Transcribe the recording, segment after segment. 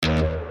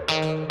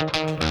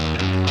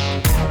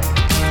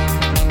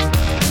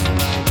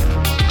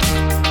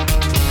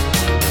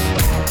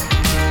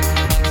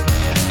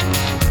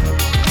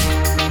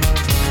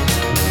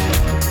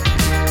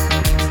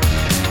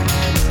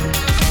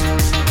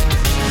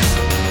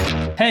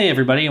Hey,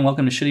 everybody, and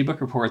welcome to Shitty Book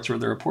Reports, where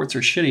the reports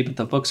are shitty, but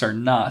the books are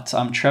not.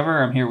 I'm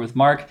Trevor. I'm here with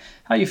Mark.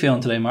 How you feeling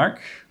today,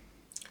 Mark?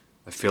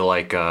 I feel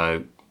like,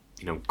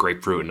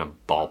 grapefruit in a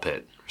ball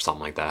pit or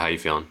something like that. How you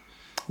feeling?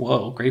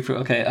 Whoa, grapefruit.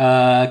 Okay.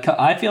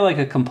 I feel like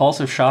a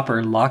compulsive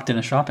shopper locked in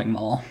a shopping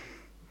mall.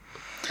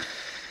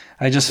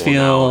 I just Now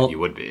feel... you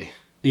would be.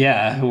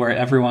 Yeah, where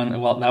everyone...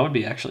 Well, that would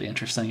be actually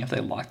interesting if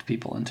they locked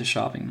people into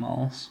shopping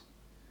malls.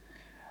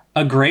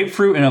 A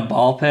grapefruit in a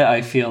ball pit,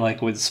 I feel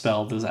like, would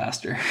spell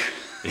disaster.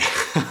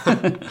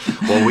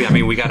 Well,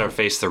 we got to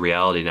face the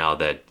reality now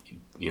that,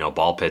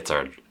 ball pits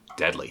are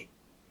deadly.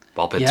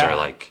 Ball pits are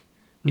like...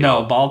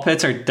 ball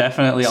pits are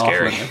definitely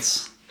scary. Off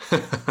limits.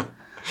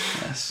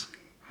 Yes.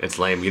 It's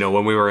lame.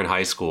 When we were in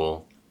high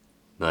school,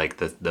 like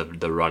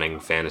the running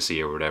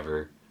fantasy or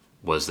whatever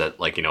was that,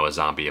 a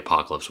zombie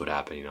apocalypse would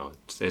happen,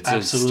 It's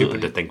just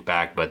stupid to think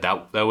back, but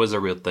that was a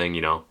real thing,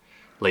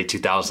 Late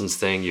 2000s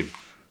thing. You'd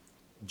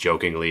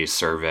jokingly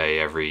survey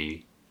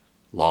every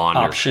lawn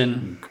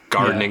option or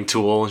gardening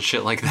tool and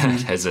shit like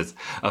that has its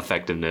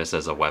effectiveness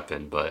as a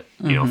weapon. But,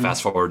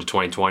 fast forward to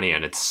 2020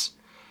 and it's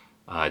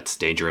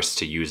dangerous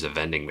to use a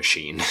vending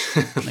machine.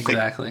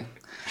 Exactly.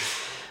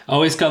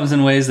 Always comes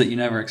in ways that you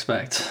never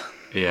expect.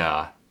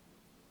 Yeah.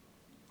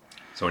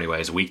 So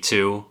anyways, week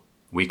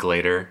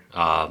later,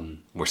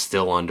 we're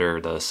still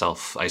under the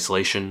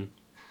self-isolation.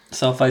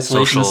 Some states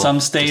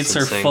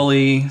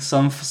distancing.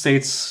 some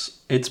states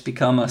it's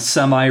become a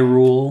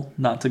semi-rule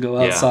not to go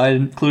outside,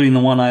 including the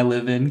one I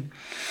live in,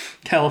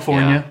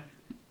 California. Yeah.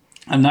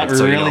 I'm not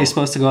really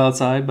supposed to go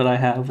outside, but I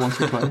have once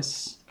or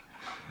twice.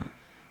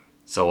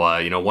 So,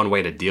 one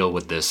way to deal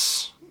with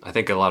this, I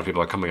think a lot of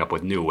people are coming up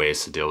with new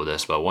ways to deal with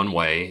this, but one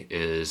way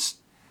is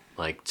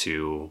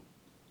to,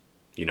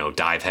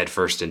 dive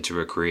headfirst into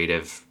a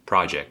creative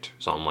project,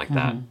 something like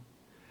that.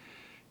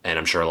 And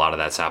I'm sure a lot of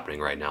that's happening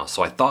right now.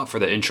 So I thought for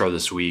the intro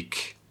this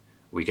week,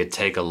 we could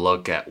take a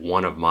look at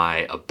one of my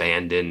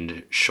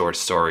abandoned short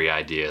story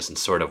ideas and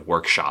sort of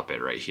workshop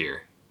it right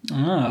here.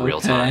 Oh, real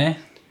time.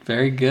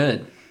 Very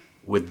good.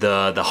 With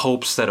the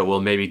hopes that it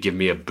will maybe give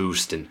me a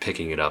boost in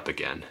picking it up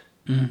again.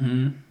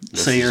 Mm-hmm.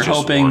 So you're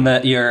hoping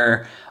that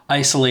your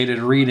isolated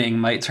reading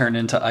might turn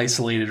into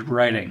isolated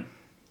writing.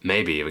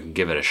 Maybe we can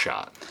give it a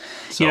shot.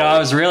 So, I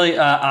was really,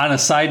 on a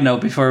side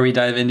note, before we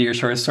dive into your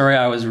short story,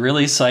 I was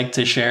really psyched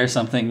to share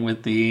something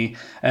with the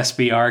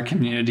SBR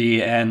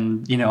community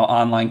and,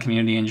 online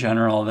community in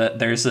general, that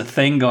there's a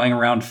thing going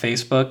around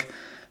Facebook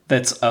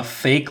that's a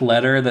fake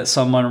letter that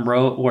someone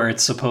wrote where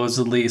it's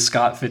supposedly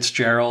Scott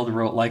Fitzgerald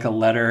wrote a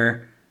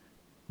letter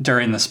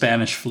during the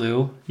Spanish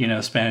flu,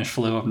 Spanish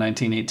flu of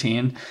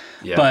 1918.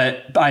 Yeah.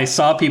 But I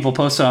saw people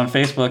post it on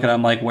Facebook and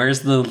I'm like,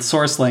 where's the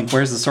source link?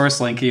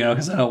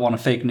 Because I don't want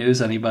to fake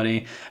news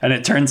anybody. And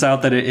it turns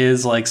out that it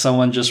is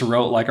someone just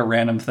wrote a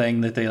random thing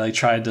that they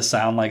tried to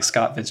sound like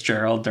Scott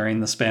Fitzgerald during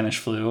the Spanish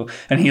flu.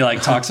 And he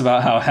talks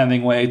about how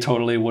Hemingway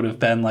totally would have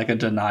been a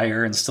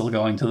denier and still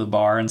going to the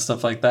bar and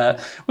stuff like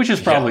that, which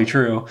is probably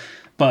true.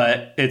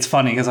 But it's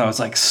funny because I was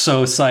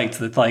so psyched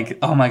that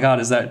oh my God,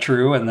 is that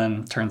true? And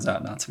then turns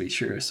out not to be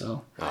true.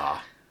 So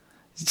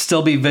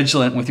still be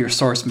vigilant with your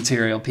source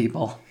material,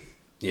 people.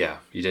 Yeah,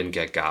 you didn't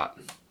get got.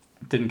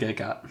 Didn't get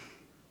got.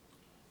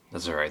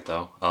 That's all right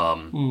though.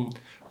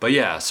 But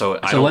yeah,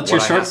 so what's your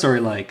short story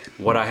like?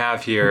 What I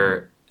have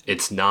here,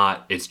 it's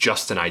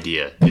just an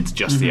idea. It's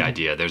just the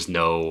idea. There's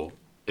no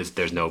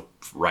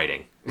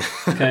writing.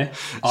 Okay,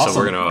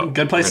 awesome. So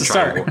good place to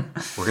start.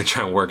 We're gonna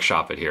try and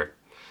workshop it here.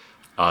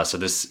 So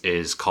this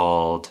is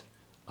called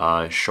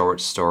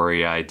Short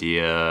Story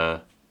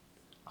Idea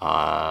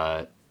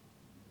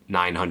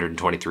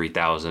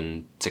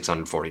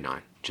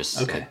 923,649.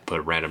 Just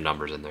put random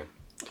numbers in there.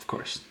 Of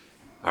course.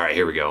 All right,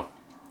 here we go.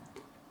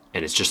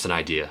 And it's just an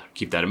idea.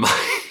 Keep that in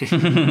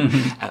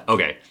mind.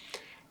 Okay.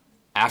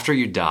 After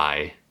you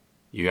die,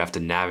 you have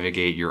to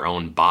navigate your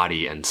own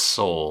body and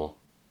soul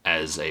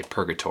as a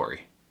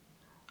purgatory.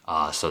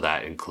 So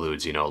that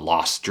includes,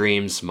 lost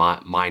dreams,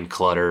 mind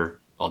clutter,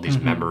 all these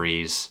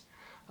memories,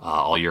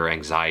 all your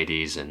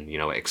anxieties and,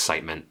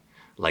 excitement.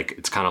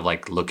 It's kind of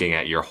like looking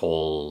at your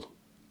whole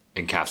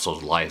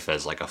encapsulated life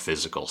as a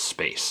physical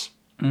space.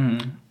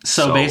 Mm-hmm.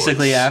 So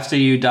basically after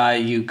you die,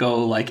 you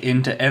go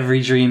into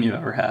every dream you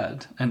ever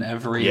had and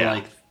every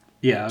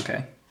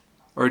okay.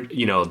 Or,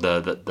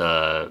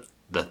 the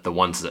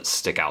ones that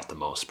stick out the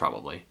most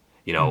probably,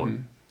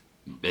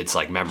 it's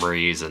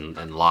memories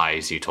and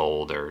lies you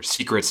told or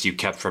secrets you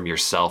kept from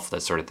yourself,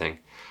 that sort of thing.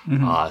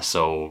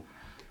 So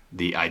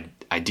the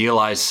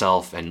idealized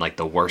self and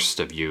the worst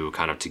of you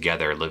kind of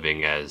together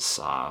living as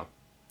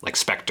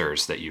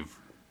specters that you've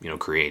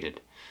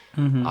created.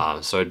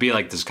 So it'd be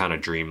this kind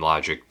of dream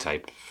logic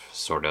type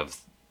sort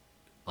of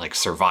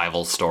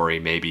survival story,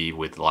 maybe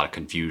with a lot of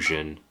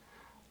confusion,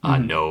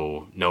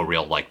 no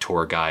real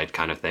tour guide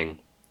kind of thing.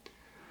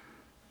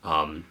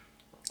 But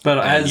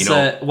as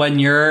when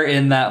you're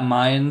in that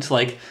mind,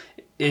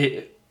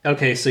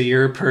 okay, so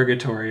you're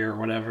purgatory or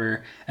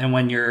whatever, and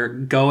when you're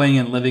going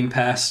and living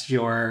past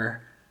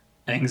your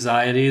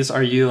anxieties,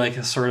 are you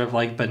a sort of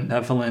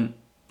benevolent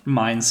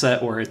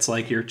mindset where it's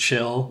like you're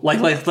chill. Like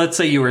let's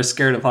say you were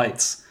scared of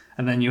heights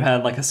and then you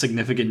had like a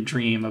significant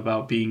dream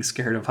about being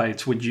scared of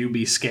heights. Would you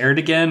be scared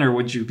again, or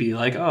would you be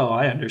like, oh,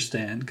 I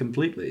understand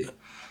completely?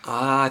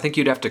 I think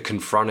you'd have to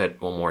confront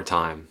it one more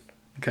time.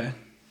 Okay.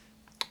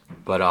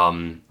 But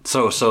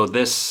so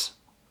this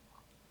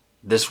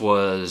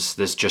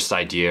just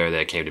idea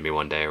that came to me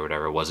one day or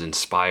whatever was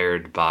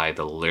inspired by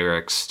the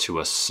lyrics to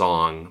a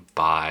song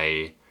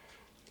by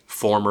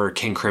former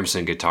King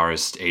Crimson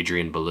guitarist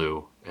Adrian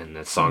Belew, and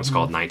that song's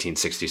called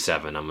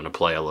 1967. I'm going to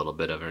play a little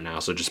bit of it now,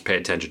 so just pay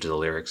attention to the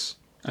lyrics.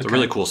 It's a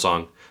really cool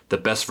song. The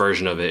best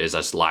version of it is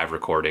a live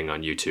recording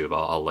on YouTube.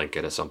 I'll link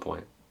it at some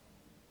point.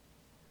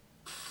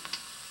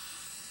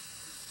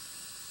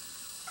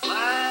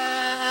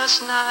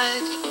 Last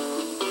night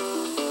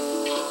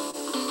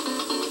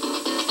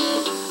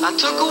I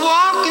took a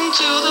walk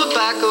into the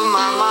back of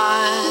my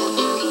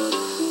mind,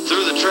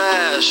 through the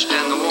trash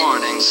and the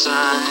warning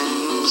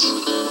signs.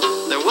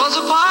 There was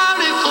a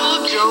party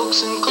full of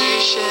jokes and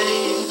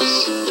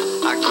cliches.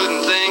 I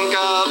couldn't think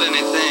of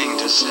anything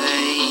to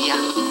say,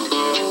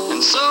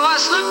 and so I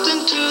slipped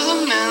into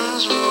the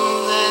men's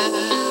room there.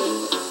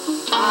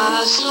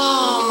 I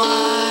saw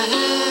my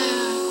hair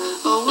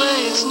a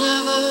way it's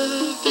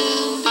never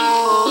been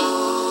before.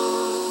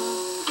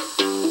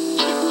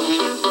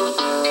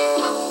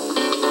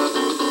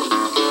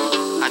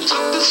 I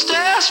took the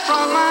stairs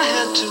from my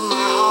head to my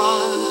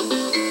heart.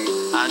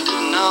 I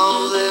didn't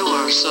know they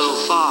were so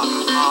far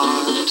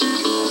apart.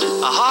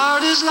 A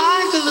heart is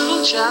like a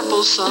little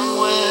chapel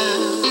somewhere,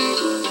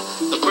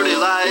 the pretty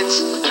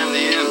lights and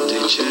the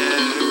empty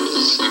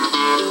chairs.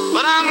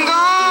 But I'm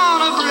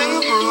gonna bring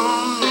a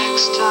broom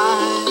next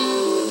time.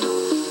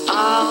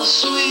 I'll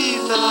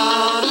sweep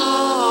out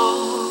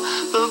all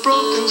the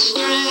broken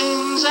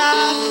strings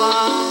I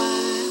find.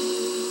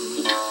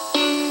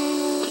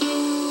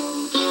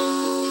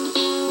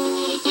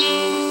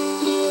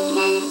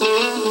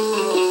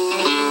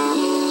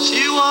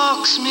 She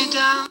walks me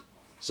down.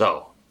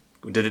 So,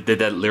 did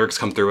that lyrics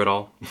come through at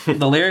all?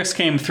 The lyrics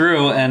came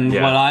through, and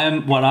Yeah.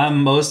 what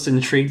I'm most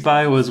intrigued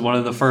by was one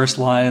of the first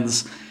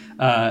lines.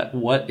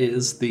 What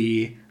is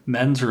the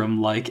men's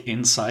room like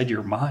inside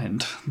your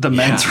mind? The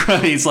men's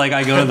room. He's like,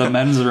 I go to the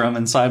men's room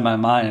inside my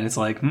mind, and it's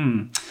like,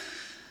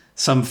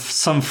 some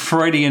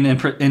Freudian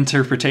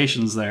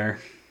interpretations there.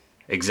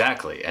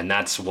 Exactly, and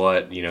that's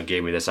what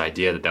gave me this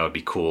idea that would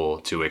be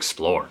cool to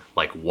explore.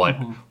 Like,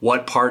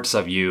 what parts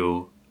of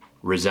you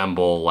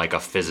resemble like a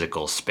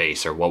physical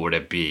space, or what would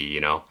it be?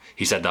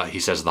 He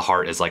says the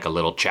heart is like a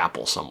little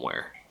chapel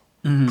somewhere,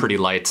 pretty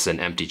lights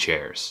and empty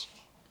chairs.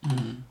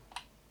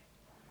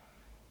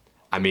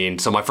 I mean,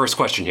 so my first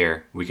question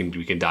here, we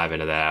can dive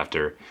into that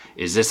after.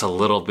 Is this a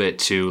little bit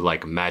too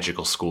like Magic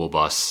School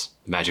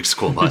Bus-esque,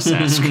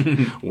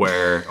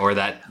 or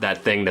that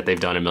thing that they've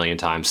done a million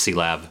times?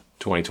 C-Lab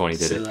 2020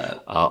 did it.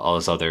 All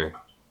this other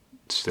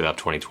C-Lab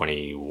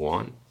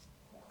 2021.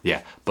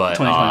 Yeah, but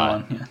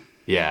 2021.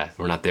 yeah,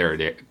 we're not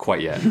there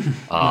quite yet.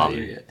 Not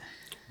here yet.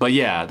 But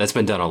yeah, that's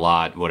been done a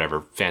lot.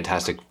 Whatever,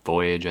 Fantastic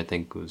Voyage, I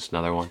think was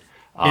another one.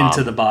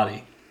 Into the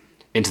body.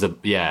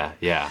 Yeah.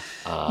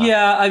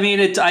 Yeah, I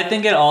mean, I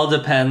think it all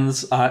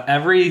depends.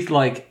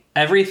 Everything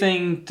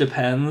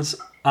depends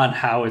on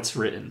how it's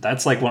written.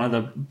 That's like one of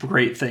the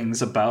great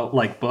things about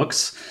like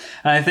books.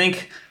 And I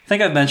think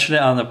I've mentioned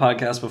it on the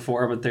podcast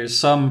before, but there's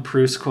some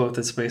Proust quote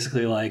that's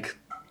basically like,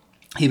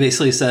 he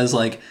basically says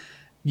like,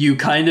 you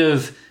kind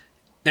of,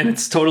 and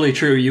it's totally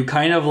true, you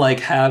kind of like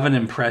have an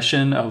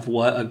impression of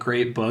what a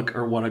great book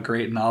or what a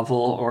great novel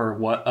or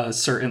what a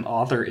certain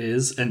author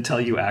is until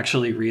you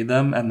actually read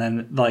them, and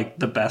then like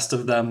the best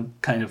of them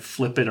kind of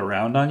flip it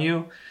around on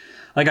you.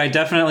 Like, I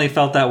definitely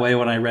felt that way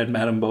when I read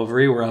Madame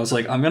Bovary, where I was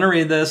like, I'm going to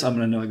read this, I'm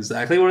going to know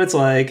exactly what it's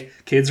like,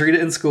 kids read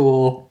it in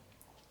school,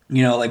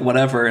 like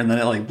whatever, and then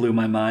it like blew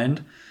my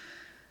mind.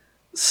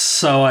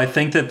 So I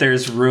think that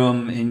there's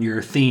room in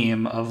your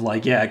theme of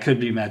like, yeah, it could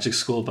be Magic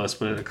School Bus,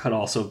 but it could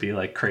also be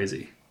like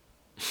crazy.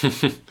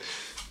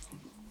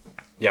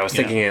 Yeah, I was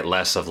thinking it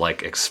less of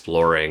like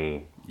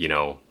exploring,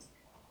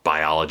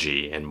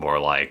 biology, and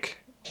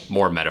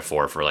more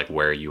metaphor for like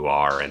where you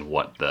are and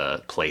what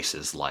the place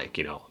is like.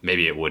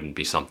 Maybe it wouldn't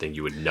be something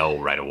you would know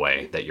right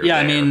away that you're there.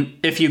 I mean,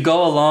 if you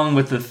go along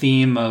with the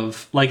theme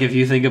of like, if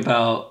you think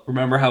about,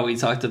 remember how we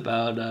talked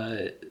about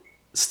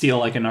Steal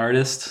Like an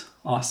Artist,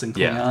 Austin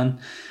Kleon,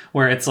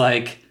 where it's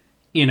like,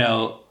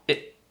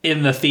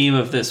 in the theme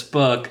of this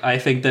book, I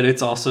think that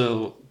it's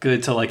also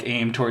good to like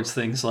aim towards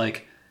things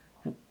like,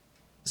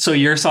 so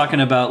you're talking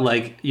about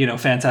like,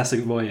 Fantastic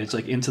Voyage,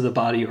 like into the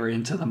body or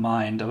into the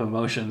mind of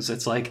emotions.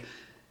 It's like,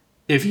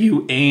 if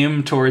you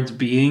aim towards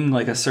being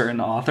like a certain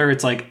author,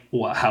 it's like,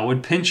 how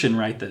would Pynchon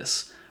write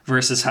this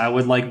versus how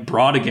would like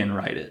Brautigan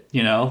write it?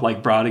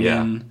 Like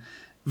Brautigan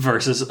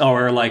versus,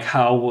 or like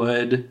how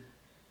would,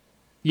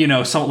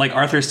 some like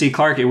Arthur C.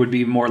 Clarke, it would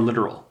be more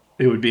literal.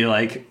 It would be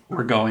like,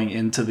 we're going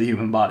into the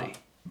human body,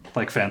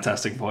 like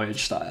Fantastic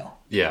Voyage style.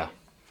 Yeah.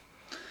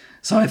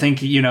 So I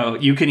think,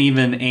 you can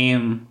even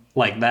aim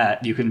like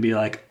that. You can be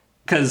like,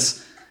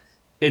 because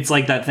it's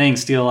like that thing,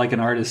 Steal Like an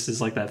Artist is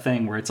like that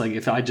thing where it's like,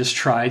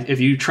 if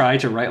you try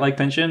to write like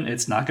Pynchon,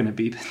 it's not going to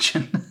be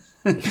Pynchon.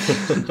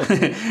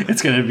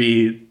 It's going to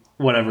be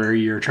whatever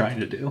you're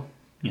trying to do,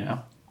 you know?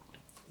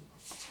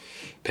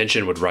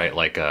 Pynchon would write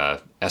like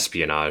a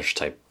espionage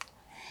type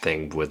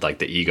thing with like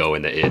the ego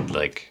and the id,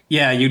 like.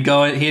 Yeah, he'd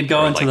go into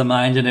like, the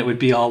mind and it would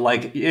be all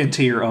like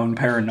into your own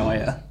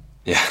paranoia.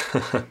 Yeah.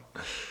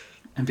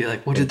 And be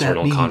like, what did that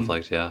mean? Internal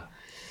conflict, yeah.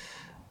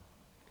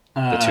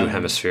 The two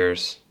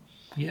hemispheres.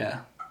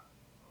 Yeah.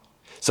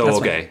 So That's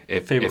okay, my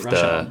if favorite Rush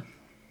the album.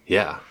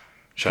 yeah,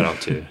 shout out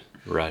to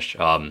Rush.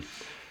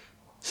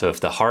 So if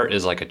the heart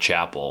is like a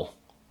chapel,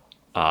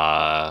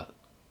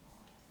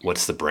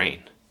 what's the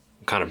brain?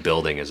 What kind of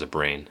building is a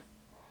brain?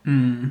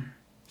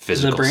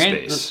 Physical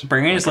space. The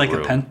brain is like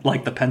room.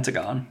 like the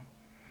Pentagon.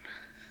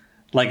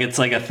 Like it's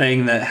like a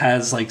thing that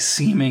has like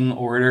seeming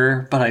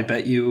order, but I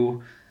bet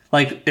you,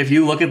 like if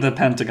you look at the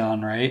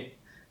Pentagon, right,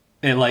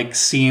 it like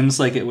seems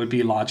like it would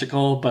be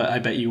logical, but I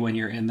bet you when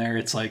you're in there,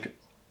 it's like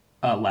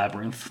a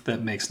labyrinth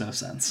that makes no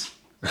sense.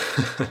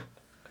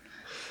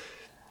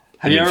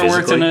 Have you ever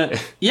worked in a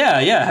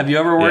Have you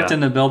ever worked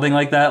in a building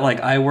like that? Like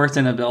I worked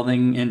in a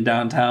building in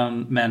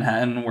downtown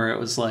Manhattan where it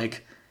was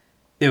like,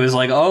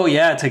 oh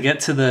yeah, to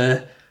get to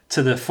the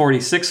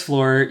 46th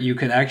floor, you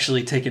can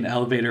actually take an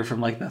elevator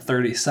from like the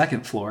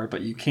 32nd floor,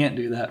 but you can't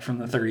do that from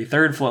the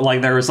 33rd floor.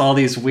 Like there was all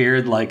these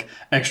weird like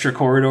extra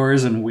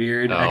corridors and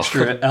weird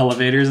extra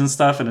elevators and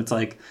stuff. And it's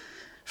like,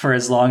 for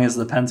as long as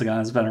the Pentagon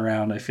has been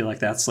around, I feel like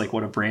that's like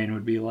what a brain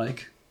would be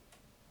like.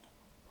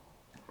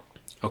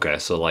 Okay,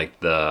 so like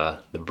the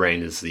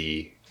brain is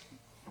the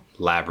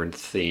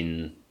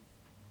labyrinthine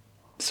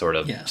sort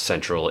of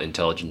central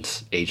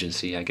intelligence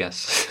agency, I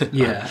guess.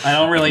 Yeah, I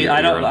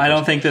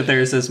don't think that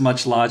there's as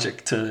much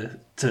logic to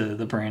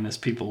the brain as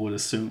people would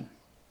assume.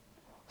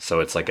 So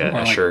it's like a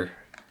Escher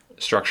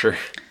structure.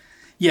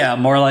 Yeah,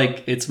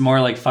 it's more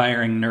like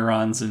firing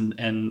neurons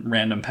and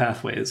random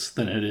pathways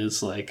than it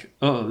is like,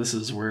 oh, this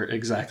is where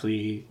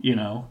exactly,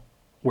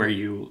 where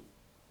you...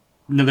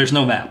 No, there's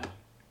no map.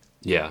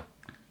 Yeah.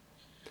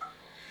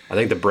 I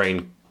think the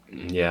brain,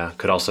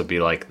 could also be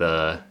like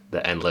the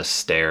endless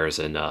stairs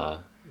in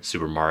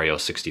Super Mario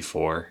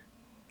 64.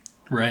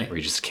 Right. Where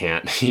you just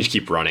can't, you just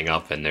keep running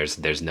up and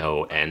there's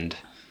no end.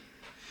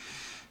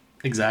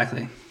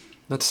 Exactly.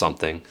 That's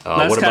something.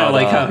 That's kind of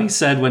like how he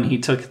said when he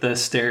took the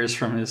stairs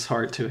from his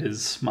heart to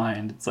his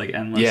mind. It's like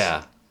endless.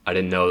 Yeah. I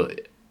didn't know.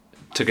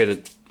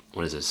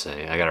 What does it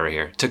say? I got it right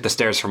here. Took the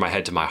stairs from my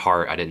head to my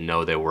heart. I didn't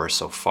know they were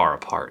so far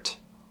apart.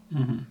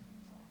 Mm-hmm. And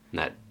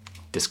that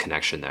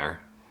disconnection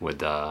there with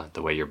the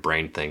way your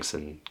brain thinks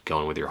and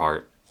going with your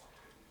heart.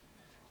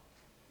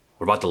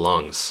 What about the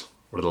lungs?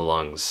 What are the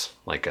lungs?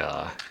 Like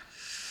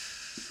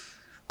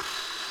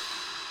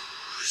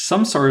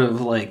some sort of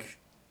like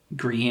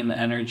green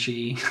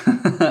energy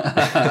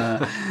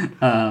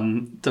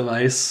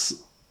device,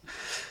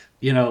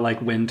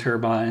 like wind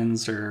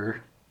turbines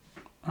or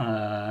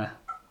I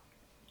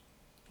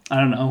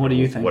don't know. What do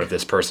you think? What if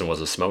this person was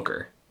a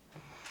smoker?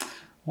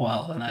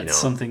 Well, then that's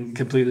something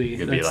completely... It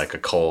could be like a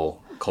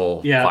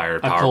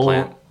coal-fired power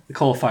plant.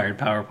 Coal-fired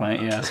power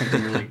plant, yeah.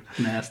 Something really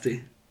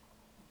nasty.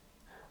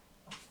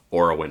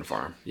 Or a wind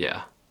farm,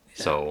 yeah.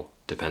 So,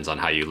 depends on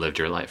how you lived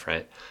your life,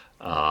 right?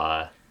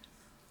 How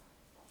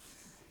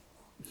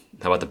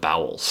about the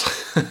bowels?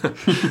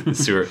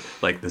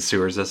 the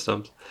sewer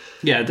systems?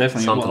 Yeah,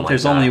 definitely.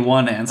 There's only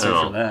one answer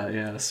for that,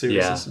 the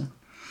sewer system.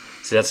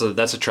 See,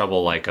 that's a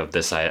trouble, like, of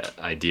this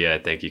idea. I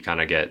think you kind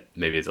of get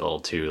maybe it's a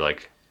little too,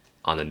 like,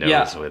 on the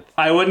nose with...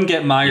 I wouldn't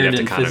get mired in... You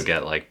have to kind of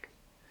get, like...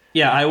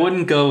 Yeah, I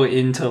wouldn't go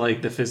into,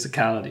 like, the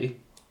physicality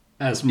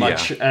as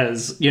much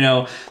as,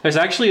 there's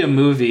actually a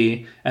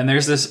movie, and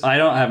there's this... I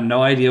have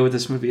no idea what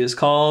this movie is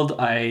called.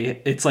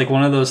 It's, like,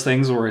 one of those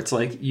things where it's,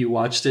 like, you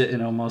watched it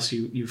and almost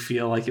you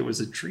feel like it was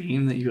a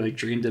dream, that you, like,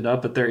 dreamed it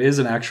up. But there is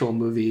an actual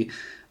movie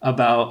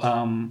about...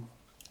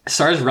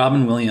 stars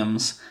Robin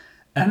Williams,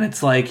 and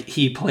it's, like,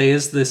 he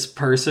plays this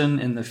person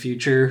in the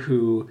future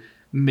who...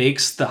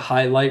 makes the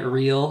highlight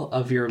reel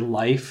of your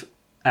life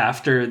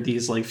after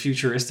these like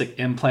futuristic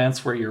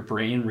implants where your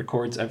brain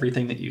records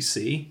everything that you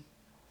see.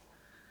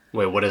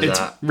 Wait, what is that?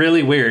 It's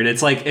really weird.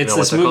 It's like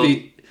this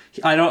movie.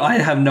 I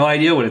have no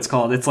idea what it's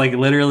called. It's like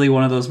literally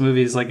one of those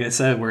movies, like I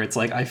said, where it's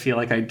like I feel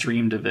like I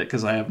dreamed of it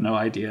because I have no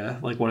idea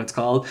like what it's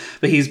called.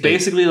 But he's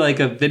basically like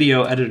a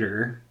video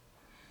editor.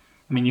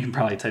 I mean, you can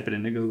probably type it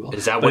into Google.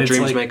 Is that What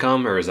Dreams May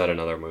Come, or is that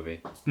another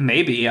movie?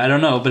 Maybe, I don't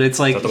know, but it's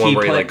like is that the one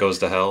where he like goes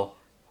to hell.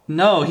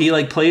 No, he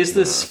like plays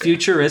this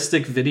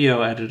futuristic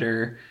video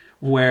editor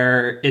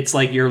where it's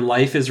like your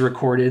life is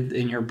recorded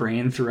in your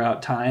brain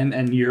throughout time,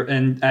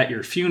 and at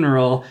your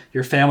funeral,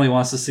 your family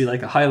wants to see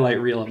like a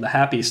highlight reel of the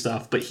happy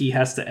stuff, but he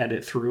has to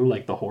edit through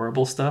like the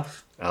horrible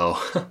stuff.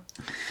 Oh.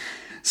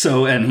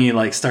 So, and he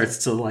like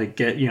starts to like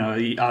get,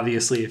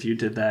 obviously if you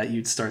did that,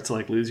 you'd start to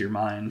like lose your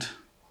mind.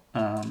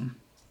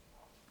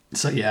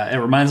 So yeah, it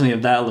reminds me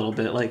of that a little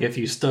bit. Like if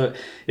you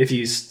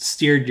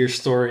steered your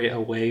story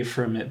away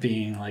from it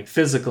being like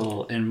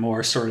physical and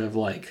more sort of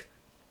like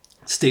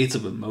states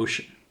of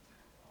emotion.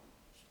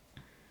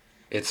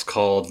 It's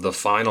called The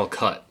Final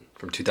Cut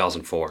from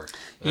 2004.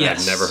 Yes.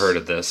 I've never heard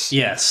of this.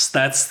 Yes,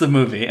 that's the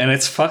movie, and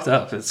it's fucked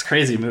up. It's a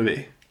crazy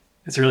movie.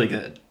 It's really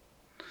good.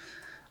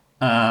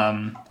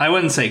 I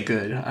wouldn't say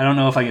good. I don't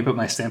know if I can put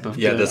my stamp of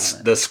good on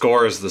it. The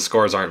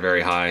scores aren't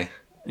very high.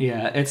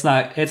 Yeah, it's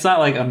not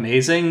like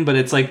amazing, but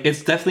it's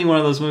definitely one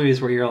of those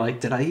movies where you're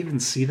like, did I even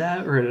see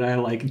that, or did I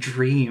like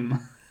dream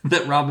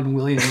that Robin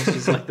Williams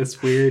was like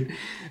this weird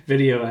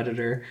video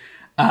editor?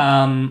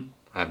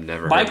 I've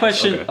never. My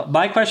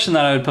question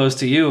that I would pose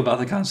to you about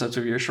the concept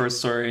of your short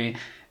story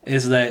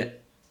is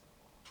that,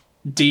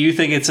 do you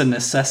think it's a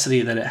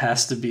necessity that it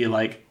has to be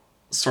like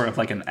sort of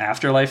like an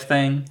afterlife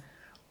thing,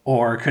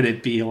 or could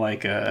it be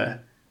like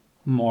a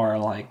more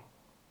like,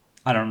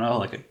 I don't know,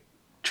 like a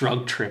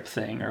drug trip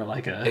thing, or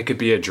like a... It could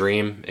be a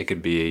dream. It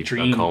could be a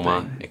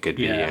coma. Thing. It could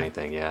be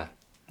anything, yeah.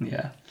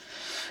 Yeah.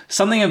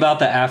 Something about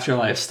the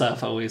afterlife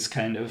stuff always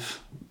kind of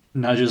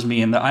nudges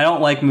me in. I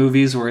don't like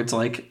movies where it's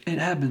like, it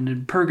happened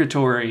in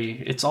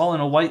purgatory. It's all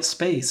in a white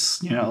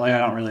space. You know, like I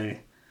don't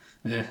really...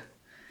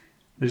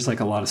 There's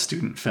like a lot of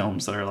student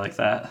films that are like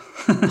that.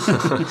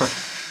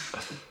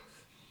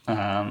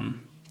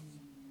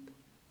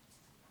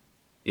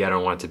 Yeah, I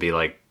don't want it to be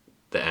like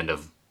the end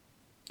of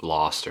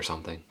Lost or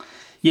something.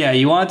 Yeah,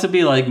 you want it to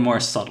be like more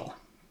subtle.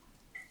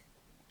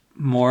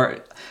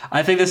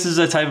 I think this is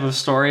a type of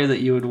story that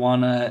you would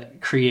want to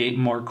create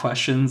more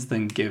questions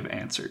than give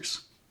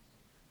answers.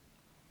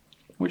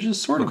 Which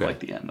is sort of like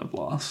the end of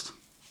Lost.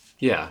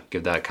 Yeah,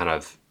 give that kind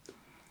of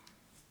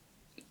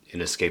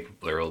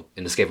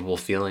inescapable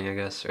feeling, I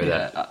guess. Or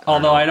that.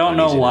 Although I don't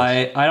know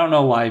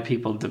why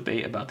people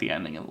debate about the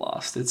ending of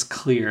Lost. It's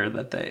clear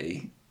that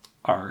they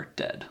are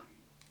dead.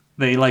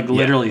 They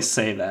literally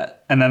say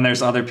that. And then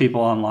there's other people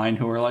online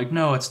who are like,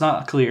 no, it's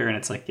not clear. And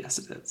it's like, yes,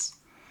 it is.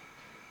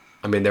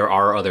 I mean, there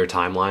are other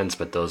timelines,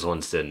 but those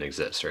ones didn't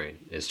exist, right?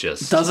 It's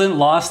just... Doesn't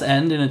Lost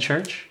end in a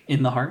church?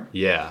 In the heart?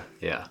 Yeah.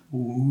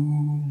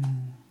 Ooh.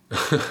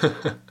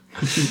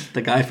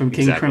 The guy from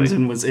King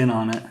Crimson was in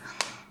on it.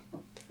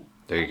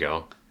 There you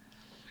go.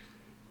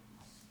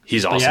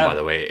 He's awesome, by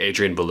the way.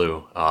 Adrian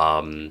Belew.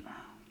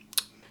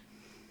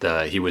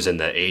 He was in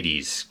the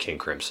 80s King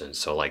Crimson,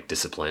 so like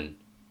Discipline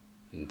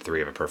and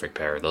Three of a Perfect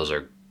Pair. Those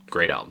are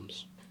great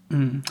albums.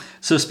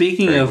 So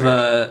speaking of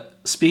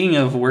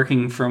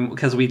working from,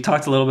 because we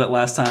talked a little bit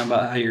last time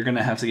about how you're going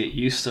to have to get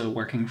used to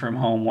working from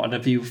home. What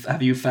have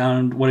you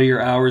found? What are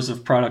your hours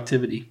of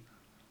productivity?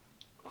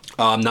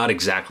 I'm not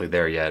exactly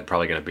there yet.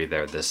 Probably going to be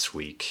there this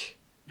week,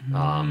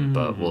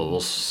 but we'll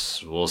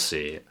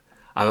see.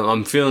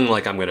 I'm feeling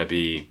like I'm going to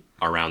be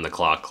around the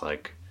clock,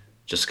 like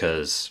just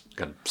because I've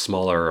got a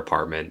smaller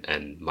apartment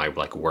and my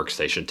like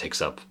workstation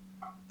takes up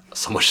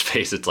so much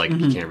space. It's like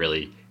you can't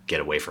really get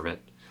away from it.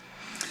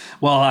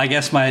 Well, I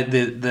guess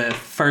the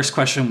first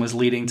question was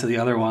leading to the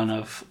other one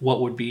of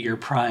what would be your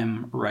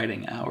prime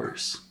writing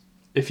hours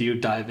if you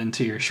dive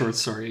into your short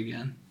story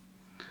again.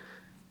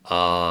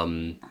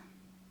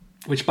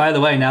 Which, by the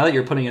way, now that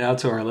you're putting it out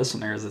to our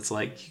listeners, it's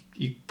like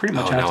you pretty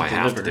much have to deliver. I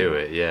have to do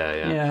it.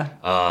 Yeah.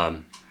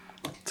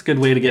 It's a good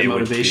way to get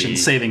motivation,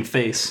 saving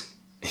face.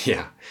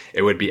 Yeah,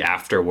 it would be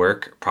after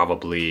work,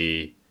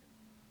 probably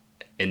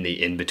in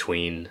the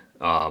in-between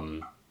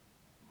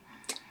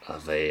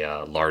of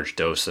a large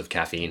dose of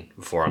caffeine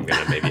before I'm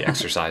going to maybe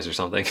exercise or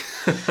something.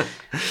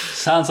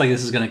 Sounds like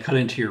this is going to cut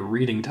into your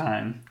reading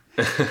time.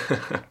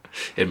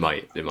 It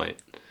might.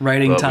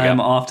 Writing time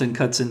often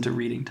cuts into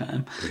reading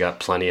time. We got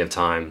plenty of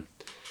time.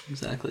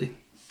 Exactly.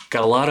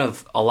 Got a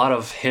lot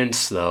of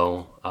hints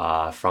though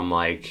from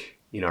like,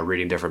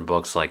 reading different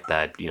books like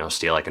that,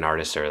 Steal Like an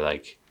Artist, or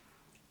like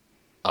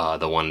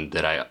the one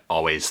that I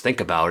always think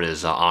about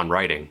is On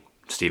Writing,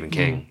 Stephen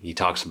King. He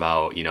talks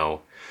about,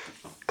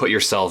 put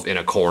yourself in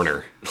a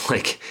corner.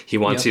 Like he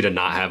wants you to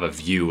not have a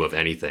view of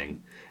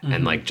anything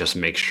and like just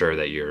make sure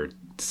that you're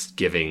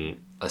giving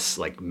us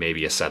like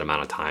maybe a set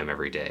amount of time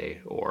every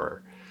day,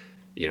 or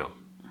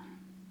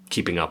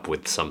keeping up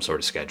with some sort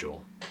of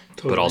schedule.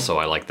 Totally. But also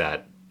I like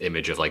that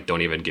image of like,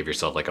 don't even give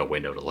yourself like a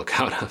window to look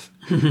out of.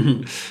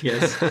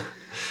 Yes.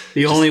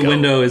 The only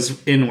window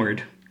is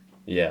inward.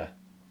 Yeah.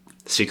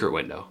 Secret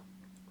Window.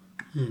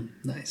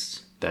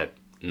 Nice. That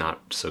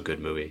not so good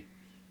movie.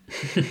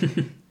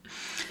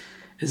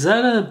 Is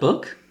that a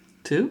book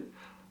too?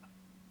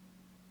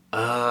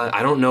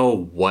 I don't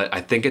know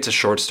I think it's a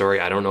short story.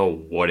 I don't know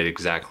what it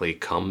exactly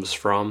comes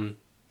from.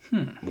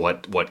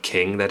 What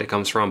king that it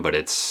comes from, but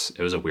it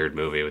was a weird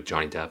movie with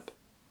Johnny Depp.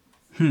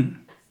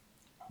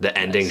 The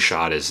ending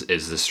shot is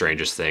the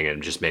strangest thing,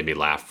 and just made me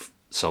laugh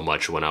so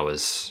much when I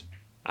was,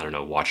 I don't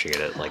know, watching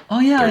it at like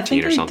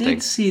 13 or something. I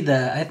did see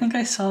that. I think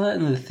I saw that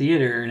in the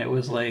theater, and it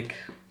was like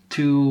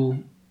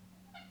too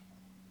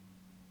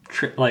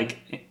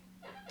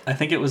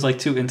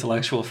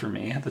intellectual for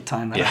me at the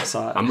time that I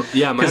saw it. I might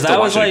have to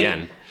watch it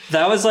again.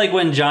 That was like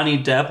when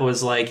Johnny Depp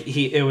was like,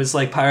 it was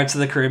like Pirates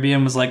of the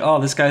Caribbean was like, oh,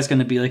 this guy's going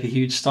to be like a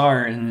huge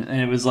star. And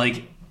it was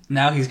like,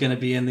 now he's going to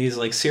be in these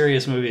like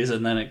serious movies.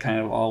 And then it kind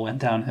of all went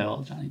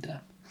downhill, Johnny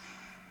Depp.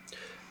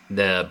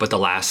 But the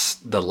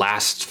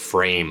last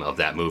frame of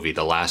that movie,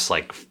 the last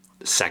like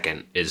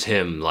second is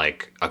him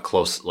like a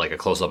close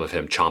up of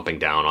him chomping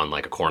down on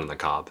like a corn on the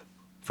cob.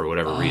 For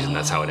whatever reason,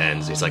 that's how it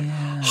ends. He's like,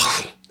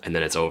 and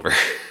then it's over.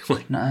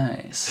 Like,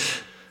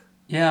 nice.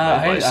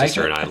 Yeah, my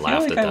sister and I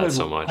laughed at that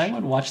so much. I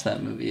would watch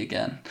that movie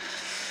again.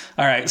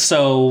 All right,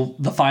 so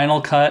the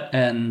final cut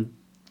and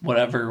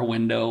whatever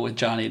window with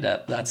Johnny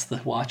Depp, that's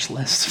the watch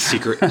list.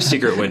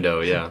 Secret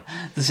window, yeah.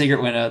 The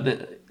secret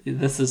window.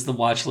 This is the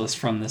watch list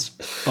from this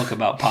book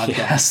about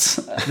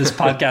podcasts. This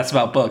podcast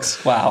about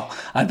books. Wow,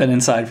 I've been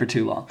inside for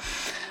too long.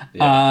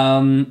 Yeah.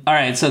 All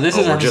right, so this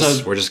is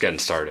episode... We're just getting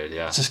started,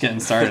 yeah. Just getting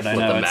started, I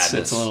know.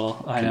 It's a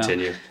little... I know.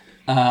 Continue.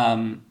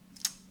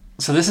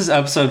 So this is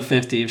episode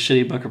 50 of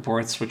Shitty Book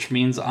Reports, which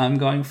means I'm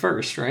going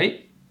first,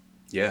 right?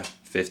 Yeah,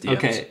 50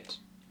 episodes.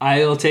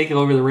 I will take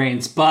over the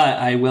reins, but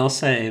I will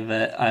say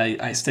that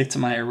I stick to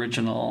my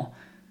original,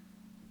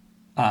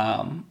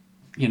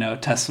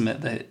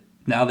 testament that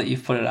now that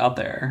you've put it out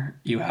there,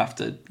 you have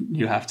to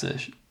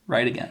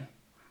write again.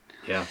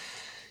 Yeah. You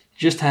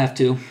just have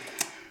to.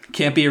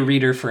 Can't be a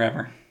reader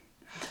forever.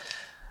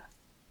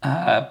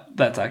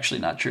 That's actually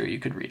not true. You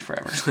could read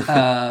forever.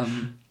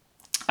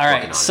 All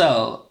right,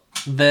 so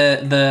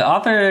the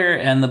author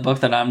and the book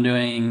that I'm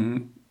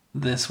doing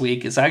this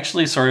week is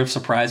actually sort of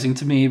surprising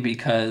to me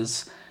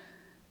because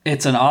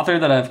it's an author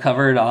that I've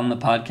covered on the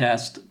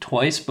podcast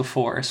twice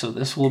before, so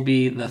this will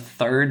be the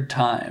third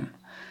time.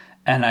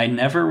 And I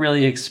never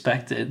really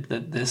expected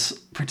that this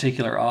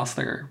particular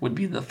author would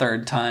be the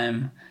third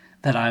time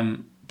that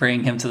I'm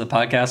bringing him to the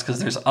podcast, because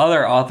there's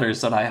other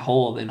authors that I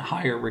hold in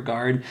higher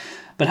regard.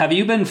 But have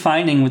you been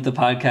finding with the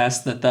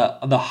podcast that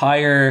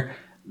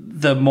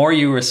the more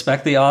you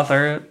respect the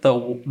author,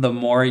 the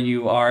more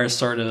you are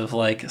sort of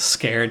like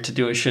scared to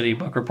do a shitty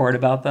book report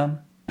about them?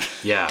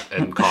 Yeah,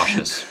 and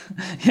cautious.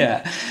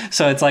 Yeah.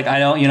 So it's like I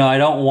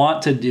don't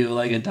want to do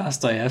like a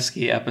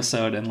Dostoevsky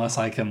episode unless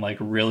I can like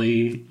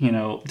really,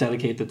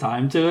 dedicate the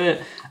time to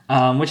it.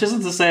 Which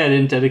isn't to say I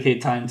didn't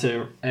dedicate time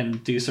to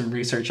and do some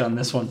research on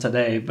this one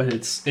today, but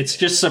it's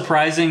just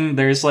surprising.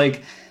 There's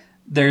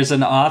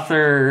an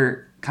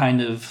author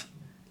kind of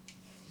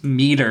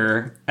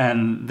meter,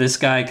 and this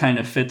guy kind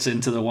of fits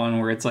into the one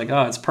where it's like,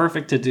 oh, it's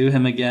perfect to do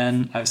him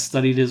again. I've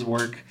studied his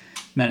work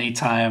many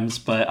times,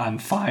 but I'm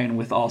fine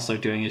with also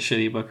doing a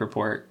shitty book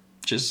report,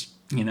 just,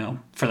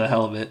 for the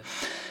hell of it.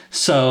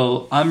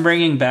 So I'm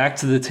bringing back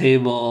to the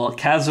table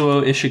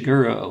Kazuo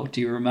Ishiguro.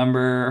 Do you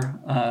remember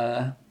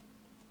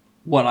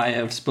what I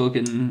have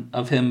spoken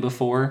of him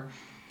before?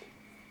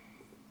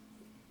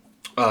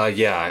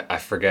 Yeah, I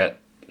forget.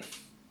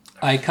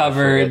 I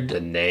covered the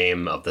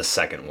name of the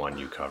second one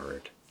you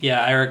covered.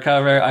 Yeah,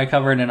 I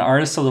covered An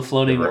Artist of the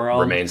Floating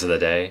World. Remains of the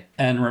Day.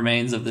 And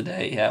Remains of the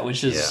Day, yeah,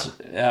 which is...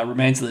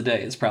 Remains of the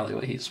Day is probably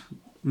what he's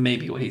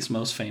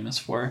most famous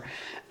for.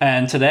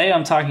 And today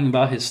I'm talking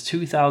about his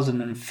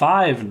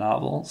 2005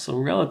 novel, so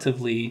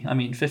relatively,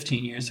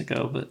 15 years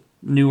ago, but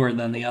newer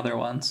than the other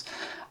ones.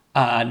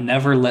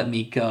 Never Let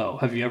Me Go.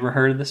 Have you ever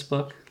heard of this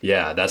book?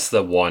 Yeah, that's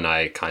the one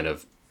I kind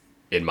of,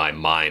 in my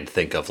mind,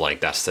 think of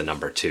like that's the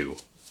number 2.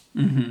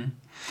 Mm-hmm.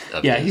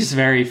 Yeah, he's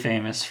very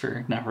famous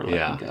for Never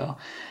Let Me Go.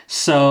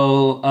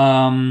 So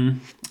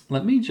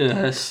let me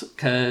just,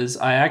 because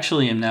I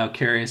actually am now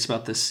curious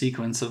about the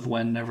sequence of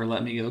when Never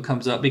Let Me Go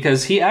comes up,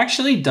 because he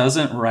actually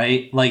doesn't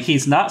write, like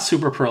he's not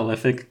super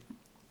prolific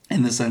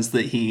in the sense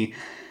that he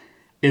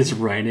is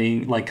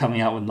writing, like coming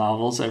out with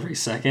novels every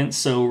second.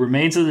 So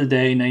Remains of the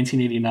Day,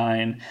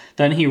 1989.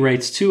 Then he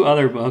writes 2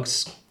 other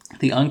books,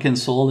 The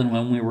Unconsoled and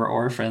When We Were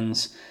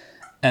Orphans,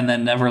 and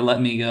then Never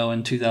Let Me Go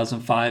in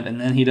 2005.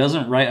 And then he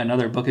doesn't write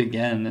another book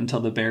again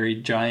until The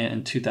Buried Giant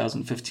in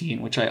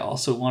 2015, which I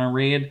also want to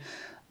read.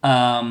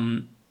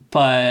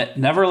 But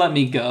Never Let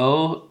Me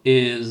Go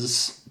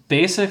is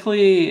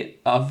basically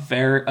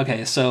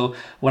so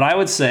what I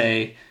would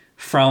say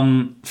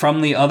from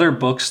the other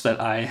books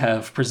that I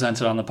have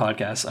presented on the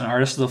podcast, An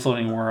Artist of the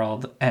Floating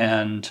World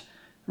and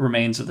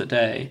Remains of the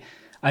Day,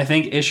 I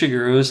think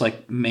Ishiguro's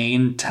like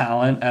main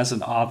talent as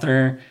an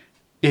author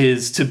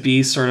is to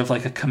be sort of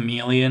like a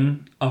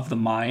chameleon of the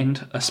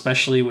mind,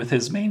 especially with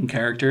his main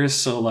characters.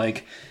 So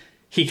like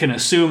he can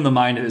assume the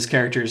mind of his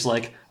characters,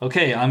 like,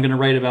 okay, I'm going to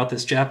write about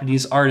this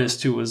Japanese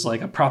artist who was like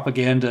a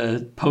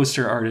propaganda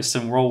poster artist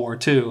in World War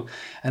II.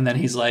 And then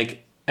he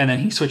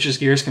switches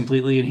gears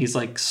completely and he's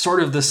like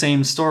sort of the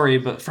same story,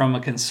 but from a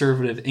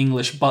conservative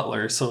English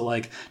butler. So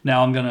like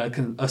now I'm going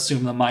to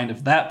assume the mind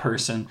of that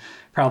person,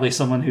 probably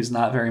someone who's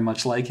not very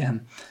much like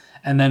him.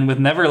 And then with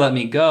Never Let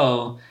Me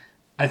Go,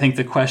 I think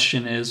the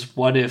question is,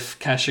 what if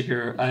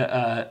Ishiguro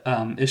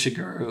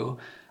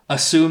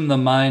assumed the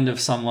mind of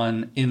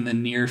someone in the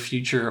near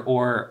future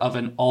or of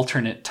an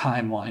alternate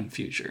timeline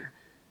future?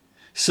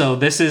 So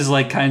this is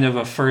like kind of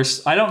a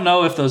first... I don't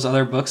know if those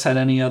other books had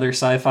any other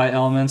sci-fi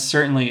elements.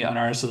 Certainly An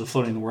Artist of the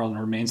Floating World and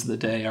Remains of the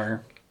Day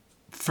are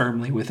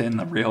firmly within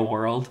the real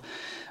world.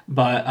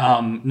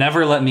 But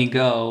Never Let Me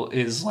Go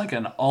is like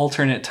an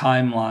alternate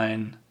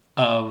timeline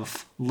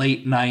of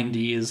late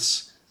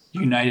 90s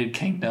United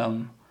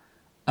Kingdom,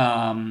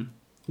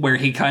 where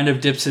he kind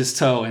of dips his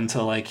toe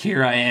into like,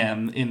 here I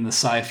am in the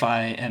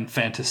sci-fi and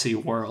fantasy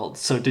world.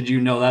 So did you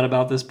know that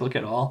about this book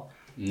at all?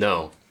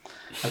 No.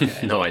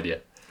 Okay. No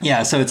idea.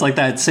 Yeah, so it's like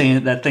that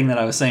thing that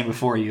I was saying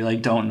before. You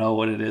like don't know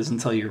what it is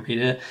until you read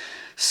it.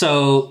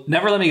 So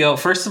Never Let Me Go.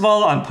 First of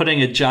all, I'm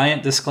putting a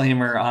giant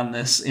disclaimer on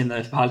this in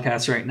the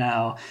podcast right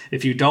now.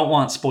 If you don't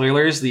want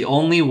spoilers, the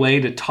only way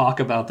to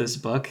talk about this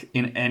book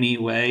in any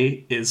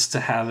way is to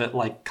have it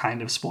like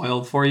kind of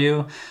spoiled for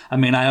you. I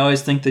mean, I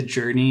always think the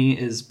journey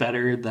is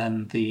better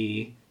than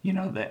the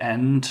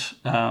end.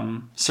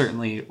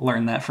 Certainly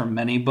learned that from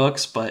many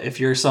books. But if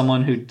you're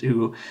someone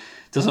who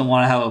doesn't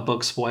want to have a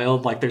book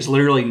spoiled, like there's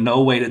literally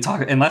no way to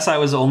talk, unless I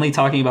was only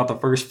talking about the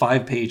first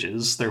 5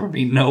 pages, there would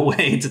be no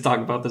way to talk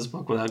about this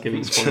book without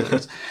giving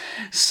spoilers.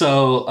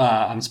 So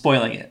I'm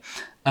spoiling it.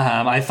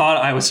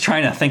 I was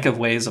trying to think of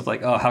ways of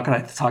like, oh, how can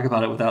I talk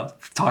about it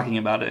without talking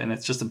about it? And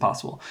it's just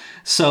impossible.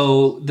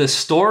 So the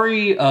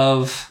story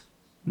of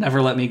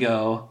Never Let Me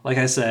Go, like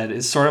I said,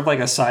 is sort of like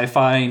a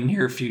sci-fi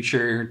near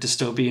future,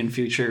 dystopian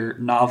future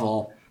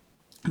novel.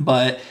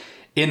 But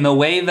in the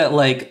way that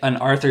like an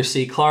Arthur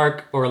C.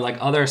 Clarke or like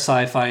other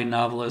sci-fi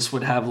novelists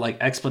would have like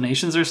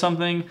explanations or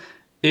something,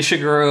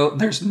 Ishiguro,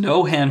 there's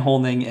no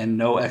hand-holding and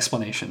no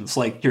explanations.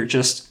 Like you're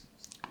just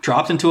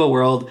dropped into a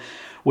world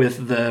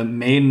with the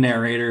main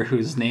narrator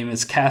whose name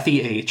is Kathy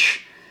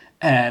H.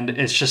 And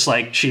it's just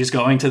like she's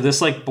going to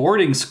this like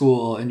boarding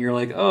school and you're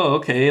like, oh,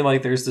 okay,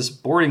 like there's this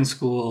boarding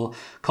school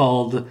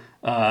called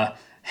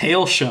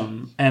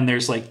Hailsham, and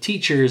there's like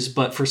teachers,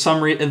 but for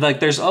some reason like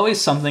there's always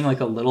something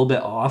like a little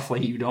bit off,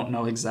 like you don't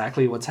know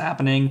exactly what's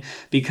happening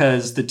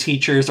because the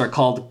teachers are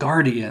called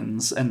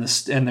guardians and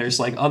there's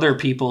like other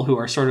people who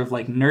are sort of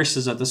like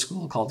nurses at the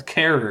school called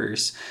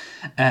carers,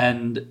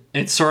 and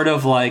it's sort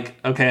of like,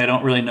 okay, I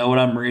don't really know what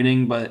I'm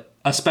reading, but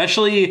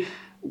especially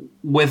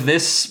with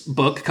this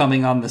book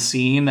coming on the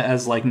scene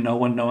as like no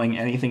one knowing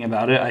anything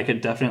about it, I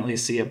could definitely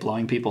see it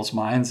blowing people's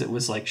minds. It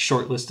was like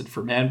shortlisted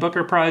for Man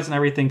Booker Prize and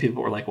everything.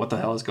 People were like, what the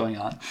hell is going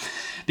on?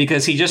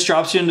 Because he just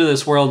drops you into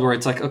this world where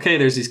it's like, okay,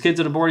 there's these kids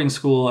at a boarding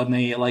school and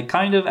they like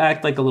kind of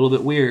act like a little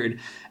bit weird.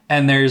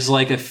 And there's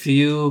like a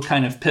few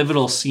kind of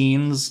pivotal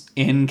scenes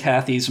in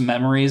Kathy's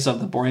memories of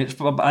the boarding.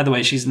 By the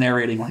way, she's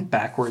narrating like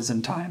backwards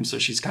in time, so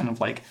she's kind of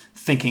like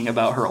thinking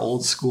about her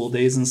old school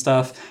days and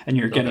stuff. And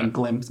you're getting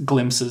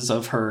glimpses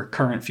of her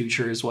current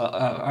future as well,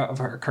 of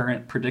her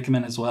current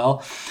predicament as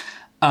well.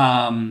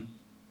 But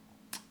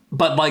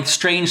like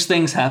strange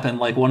things happen.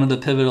 Like one of the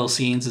pivotal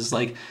scenes is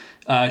like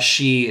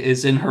she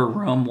is in her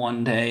room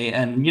one day,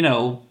 and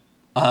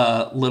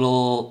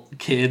little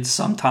kids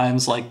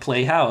sometimes like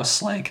play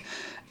house, like.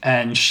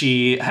 And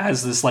she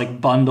has this like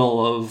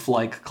bundle of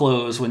like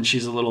clothes when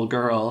she's a little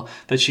girl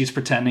that she's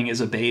pretending is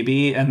a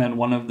baby. And then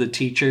one of the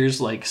teachers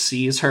like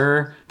sees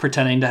her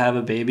pretending to have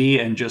a baby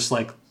and just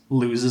like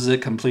loses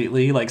it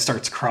completely, like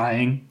starts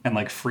crying and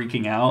like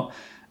freaking out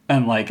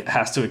and like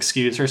has to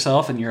excuse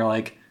herself. And you're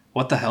like,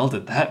 what the hell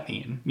did that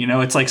mean?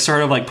 It's like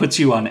sort of like puts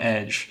you on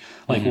edge,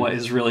 like what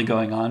is really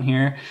going on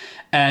here.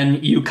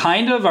 And you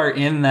kind of are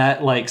in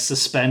that like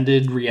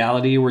suspended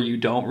reality where you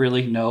don't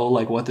really know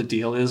like what the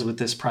deal is with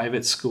this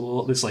private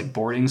school, this like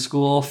boarding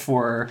school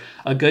for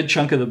a good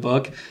chunk of the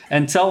book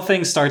until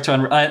things start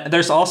to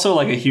there's also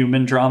like a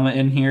human drama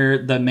in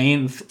here.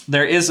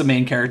 There is a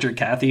main character,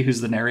 Kathy,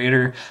 who's the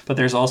narrator, but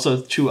there's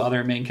also 2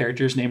 other main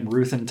characters named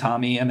Ruth and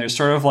Tommy. And there's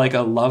sort of like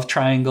a love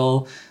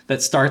triangle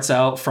that starts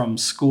out from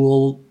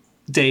school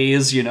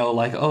days,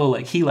 like, oh,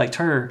 like he liked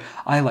her,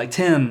 I liked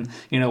him,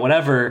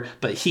 whatever,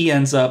 but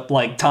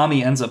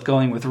Tommy ends up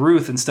going with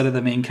Ruth instead of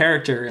the main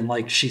character, and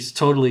like she's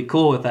totally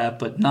cool with that,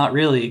 but not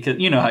really, because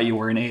you know how you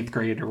were in 8th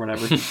grade or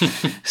whatever.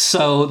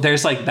 So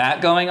there's like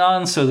that going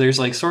on, so there's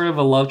like sort of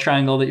a love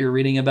triangle that you're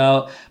reading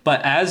about,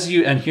 but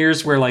and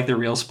here's where like the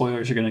real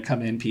spoilers are going to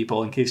come in,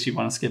 people, in case you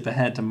want to skip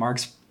ahead to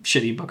Mark's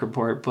shitty book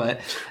report.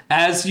 But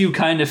as you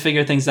kind of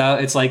figure things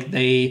out, it's like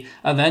they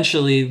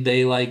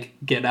like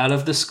get out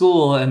of the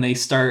school and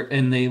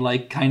they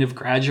like kind of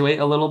graduate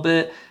a little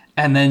bit,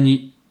 and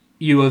then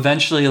you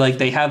eventually like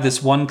they have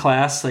this one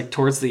class like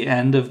towards the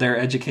end of their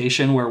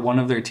education where one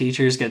of their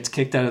teachers gets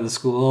kicked out of the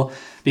school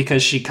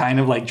because she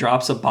kind of like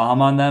drops a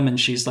bomb on them, and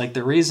she's like,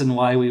 the reason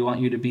why we want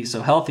you to be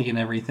so healthy and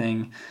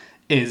everything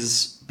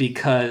is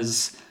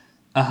because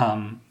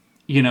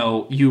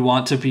you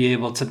want to be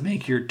able to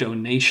make your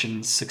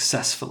donations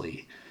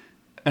successfully.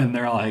 And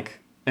they're like,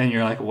 and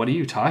you're like, what are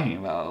you talking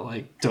about?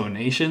 Like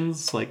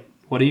donations? Like,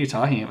 what are you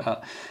talking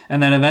about?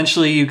 And then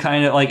eventually you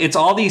kind of like, it's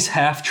all these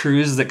half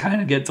truths that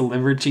kind of get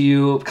delivered to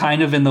you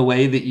kind of in the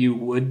way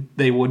that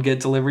they would get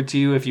delivered to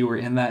you if you were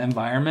in that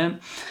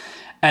environment.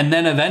 And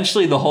then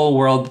eventually the whole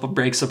world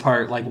breaks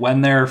apart. Like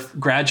when they're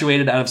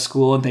graduated out of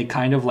school and they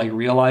kind of like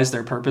realize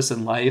their purpose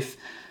in life,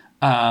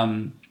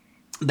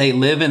 they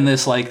live in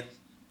this like,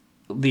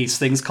 these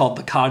things called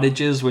the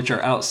cottages, which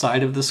are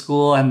outside of the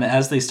school. And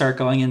as they start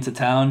going into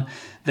town,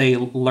 they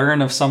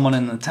learn of someone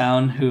in the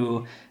town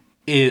who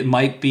it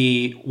might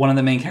be one of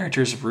the main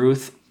characters,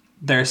 Ruth,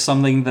 there's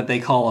something that they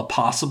call a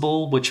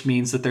possible, which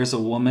means that there's a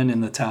woman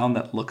in the town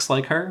that looks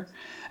like her.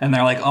 And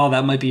they're like, oh,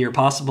 that might be your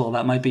possible.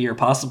 That might be your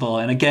possible.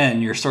 And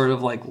again, you're sort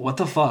of like, what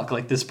the fuck?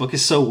 Like, this book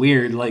is so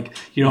weird. Like,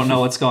 you don't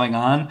know what's going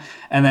on.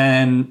 And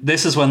then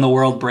this is when the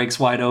world breaks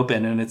wide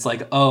open. And it's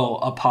like, oh,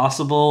 a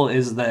possible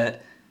is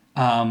that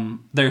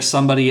there's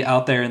somebody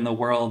out there in the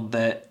world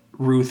that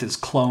Ruth is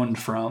cloned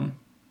from.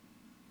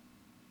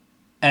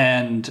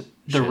 And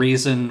the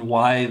reason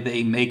why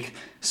they make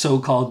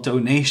so-called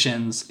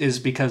donations is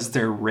because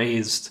they're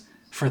raised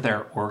for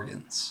their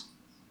organs.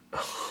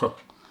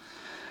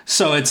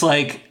 So it's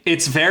like,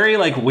 it's very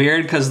like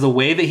weird because the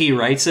way that he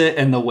writes it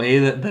and the way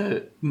that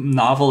the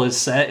novel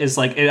is set is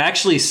like, it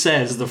actually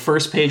says, the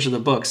first page of the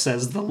book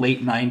says the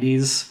late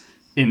 90s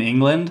in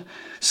England.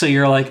 So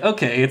you're like,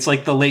 okay, it's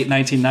like the late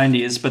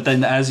 1990s. But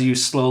then as you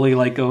slowly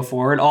like go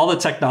forward, all the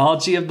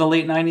technology of the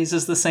late 90s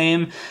is the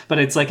same, but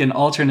it's like an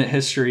alternate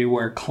history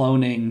where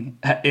cloning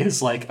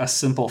is like a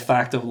simple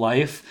fact of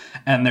life.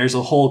 And there's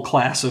a whole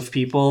class of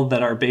people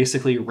that are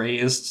basically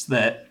raised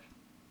that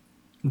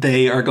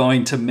they are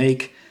going to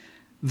make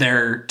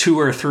their 2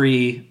 or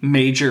 3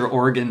 major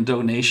organ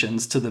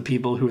donations to the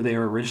people who they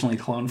were originally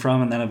cloned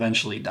from and then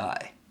eventually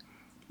die.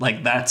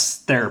 Like, that's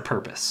their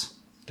purpose.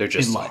 They're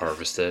just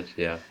harvested,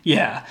 yeah.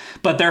 Yeah,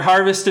 but they're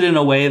harvested in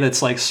a way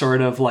that's like sort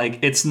of like,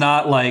 it's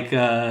not like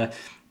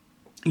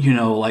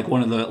like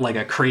one of the, like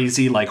a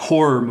crazy like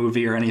horror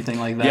movie or anything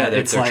like that. Yeah,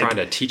 they're like, trying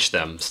to teach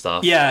them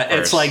stuff. Yeah, first.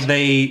 It's like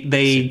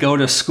they go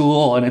to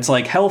school and it's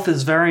like health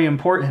is very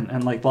important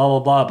and like blah, blah,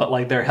 blah. But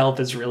like their health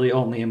is really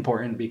only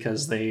important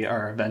because they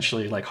are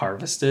eventually like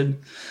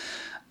harvested.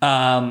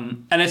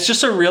 And it's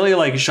just a really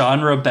like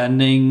genre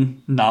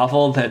bending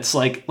novel that's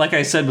like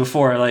I said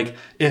before, like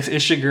if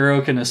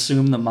Ishiguro can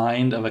assume the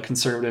mind of a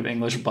conservative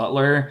English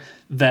butler,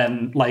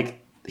 then like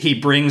he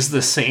brings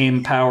the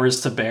same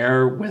powers to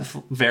bear with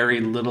very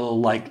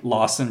little like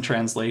loss in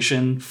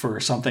translation for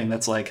something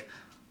that's like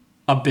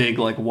a big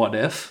like what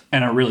if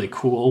and a really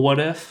cool what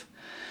if.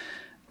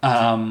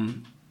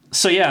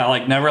 So yeah,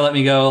 like Never Let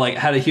Me Go like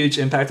had a huge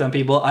impact on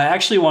people. I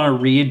actually want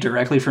to read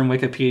directly from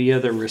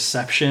Wikipedia the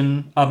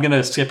reception. I'm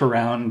gonna skip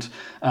around,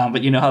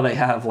 but you know how they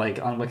have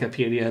like on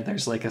Wikipedia,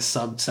 there's like a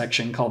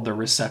subsection called the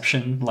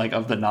reception, like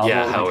of the novel,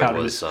 yeah, like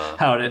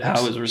how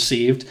it was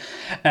received.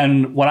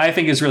 And what I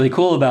think is really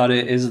cool about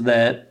it is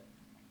that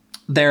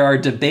there are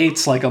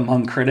debates like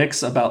among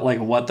critics about like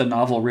what the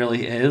novel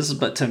really is,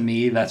 but to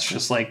me that's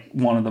just like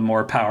one of the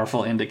more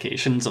powerful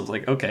indications of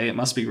like, okay, it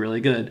must be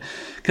really good,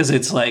 because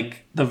it's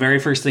like the very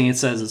first thing it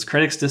says is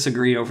critics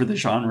disagree over the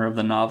genre of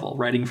the novel.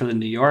 Writing for the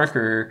New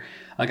Yorker,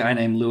 a guy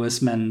named Louis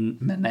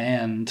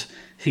Menand,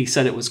 he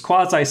said it was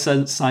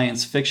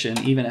quasi-science fiction.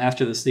 Even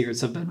after the secrets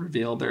have been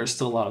revealed, there are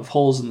still a lot of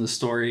holes in the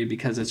story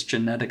because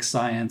genetic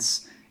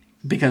science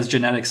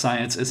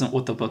isn't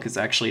what the book is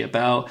actually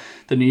about.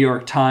 The New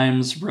York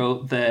Times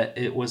wrote that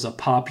it was a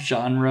pop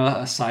genre,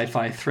 a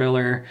sci-fi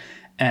thriller,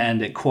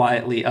 and it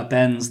quietly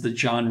upends the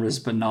genre's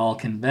banal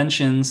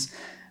conventions.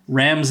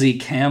 Ramsey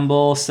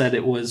Campbell said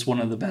it was one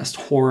of the best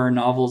horror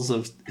novels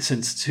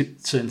since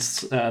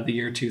the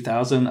year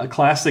 2000, a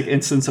classic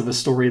instance of a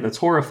story that's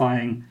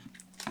horrifying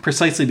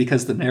precisely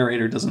because the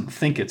narrator doesn't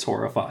think it's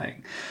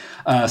horrifying.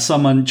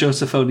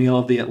 Joseph O'Neill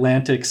of The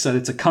Atlantic, said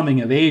it's a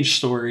coming-of-age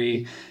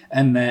story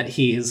and that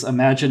he's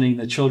imagining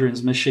the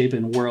children's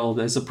misshapen world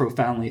as a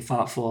profoundly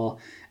thoughtful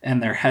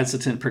and their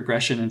hesitant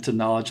progression into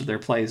knowledge of their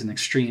play is an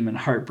extreme and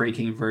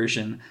heartbreaking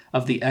version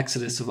of the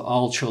exodus of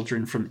all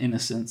children from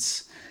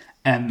innocence.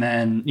 And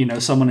then,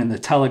 someone in The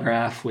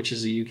Telegraph, which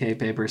is a UK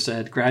paper,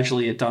 said,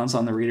 gradually it dawns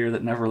on the reader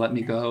that Never Let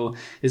Me Go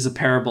is a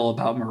parable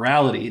about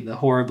morality. The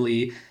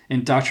horribly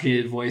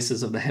indoctrinated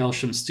voices of the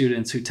Hailsham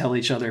students who tell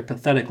each other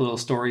pathetic little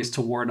stories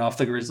to ward off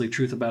the grisly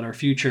truth about our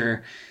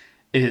future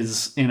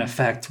is, in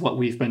effect, what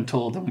we've been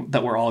told,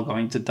 that we're all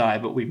going to die,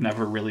 but we've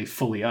never really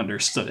fully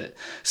understood it.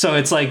 So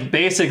it's like,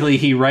 basically,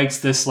 he writes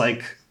this,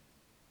 like,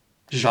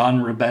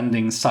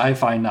 genre-bending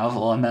sci-fi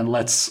novel and then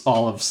lets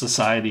all of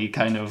society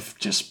kind of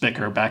just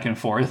bicker back and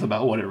forth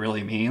about what it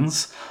really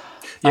means.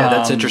 Yeah,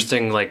 that's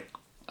interesting, like,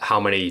 how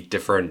many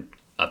different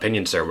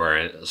opinions there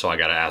were. So I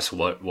got to ask,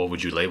 what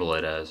would you label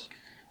it as?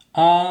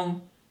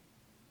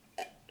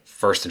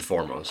 First and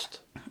foremost.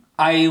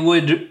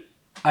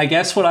 I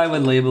guess what I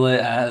would label it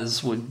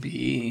as would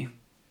be...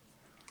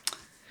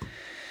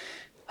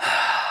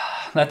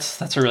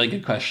 That's a really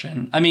good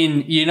question. I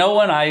mean,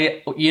 when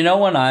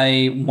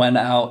I went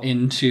out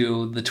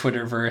into the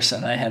Twitterverse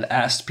and I had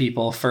asked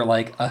people for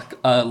like a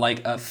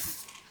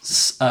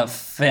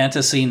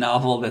fantasy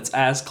novel that's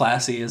as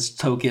classy as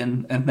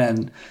Tolkien, and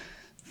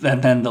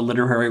then the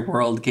literary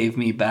world gave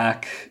me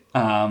back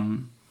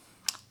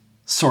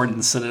Sword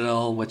and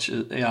Citadel, which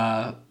is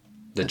the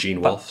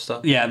Gene Wolfe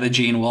stuff. Yeah, the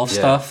Gene Wolfe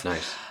stuff.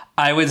 Nice.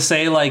 I would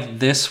say like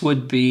this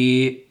would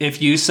be,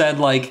 if you said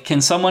like,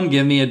 can someone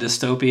give me a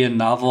dystopian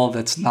novel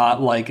that's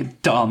not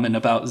like dumb and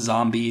about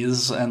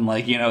zombies and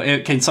like,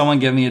 can someone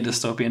give me a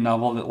dystopian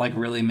novel that like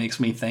really makes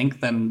me think,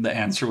 then the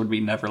answer would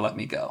be Never Let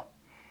Me Go.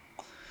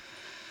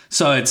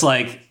 So it's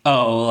like,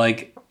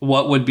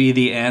 what would be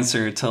the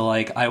answer to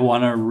like I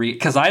want to read,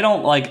 because I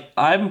don't like,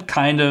 I'm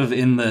kind of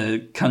in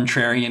the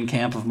contrarian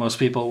camp of most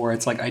people where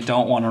it's like I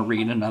don't want to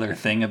read another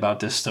thing about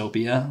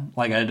dystopia.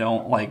 Like I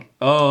don't like,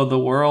 oh, the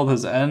world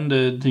has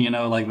ended, you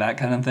know, like that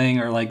kind of thing,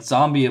 or like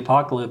zombie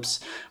apocalypse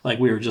like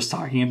we were just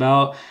talking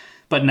about.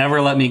 But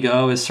Never Let Me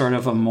Go is sort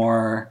of a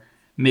more,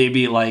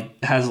 maybe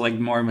like has like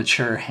more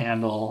mature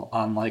handle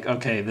on like,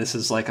 okay, this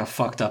is like a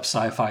fucked up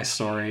sci-fi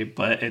story,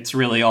 but it's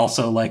really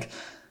also like,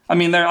 I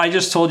mean, I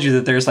just told you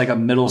that there's like a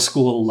middle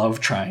school love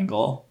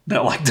triangle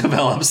that like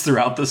develops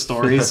throughout the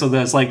story. So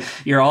there's like,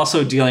 you're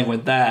also dealing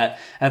with that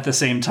at the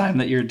same time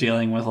that you're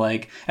dealing with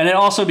like, and it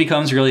also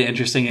becomes really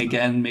interesting,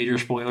 again, major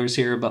spoilers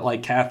here, but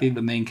like Kathy,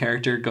 the main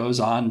character, goes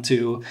on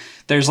to,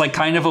 there's like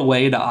kind of a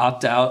way to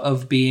opt out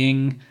of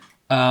being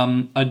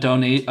a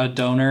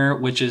donor,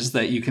 which is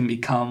that you can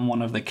become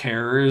one of the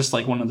carers,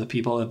 like one of the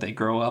people that they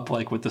grow up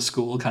like with the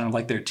school, kind of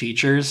like their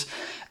teachers.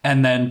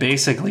 And then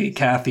basically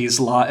Kathy's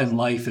lot in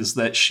life is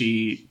that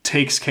she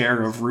takes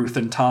care of Ruth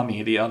and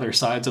Tommy, the other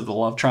sides of the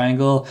love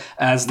triangle,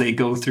 as they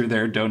go through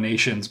their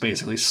donations,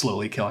 basically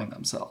slowly killing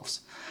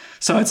themselves.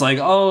 So it's like,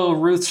 oh,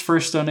 Ruth's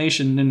first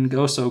donation didn't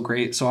go so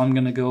great, so I'm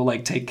going to go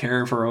like take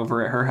care of her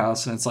over at her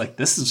house. And it's like,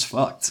 this is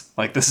fucked.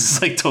 Like, this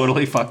is like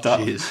totally fucked up.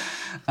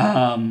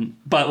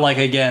 But like,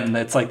 again,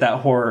 that's like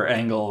that horror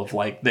angle of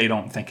like, they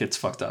don't think it's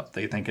fucked up.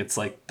 They think it's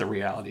like the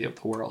reality of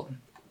the world.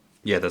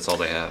 Yeah, that's all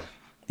they have.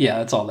 Yeah,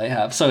 that's all they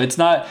have. So it's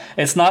not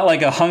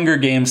like a Hunger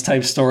Games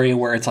type story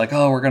where it's like,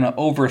 oh, we're going to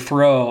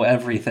overthrow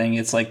everything.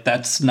 It's like,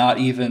 that's not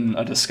even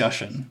a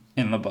discussion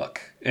in the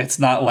book. It's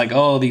not like,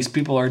 oh, these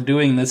people are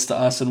doing this to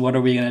us and what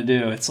are we going to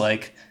do? It's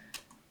like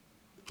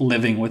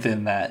living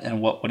within that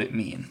and what would it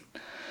mean?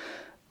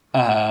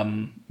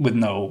 With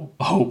no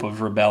hope of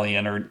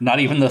rebellion or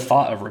not even the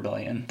thought of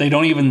rebellion. They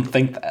don't even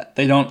think that.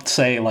 They don't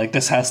say like,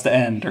 this has to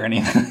end or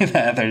anything like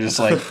that. They're just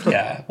like,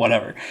 yeah,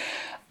 whatever.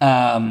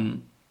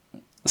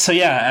 So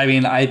yeah, I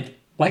mean,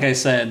 like I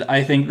said,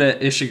 I think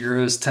that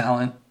Ishiguro's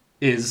talent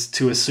is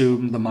to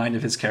assume the mind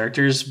of his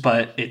characters,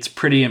 but it's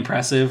pretty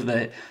impressive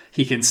that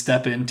he can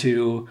step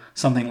into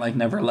something like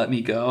Never Let Me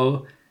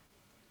Go,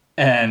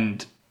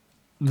 and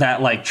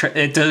that like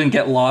it doesn't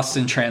get lost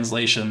in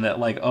translation that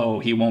like, oh,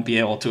 he won't be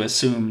able to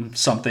assume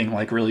something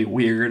like really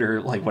weird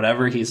or like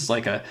whatever. He's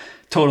like a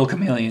total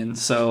chameleon.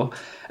 So,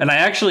 and I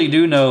actually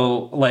do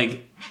know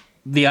like,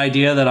 the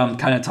idea that I'm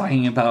kind of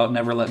talking about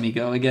Never Let Me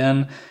Go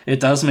again,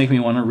 it does make me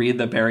want to read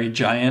The Buried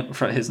Giant,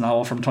 his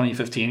novel from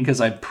 2015, because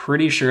I'm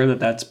pretty sure that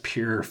that's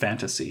pure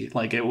fantasy.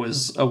 Like it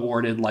was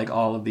awarded like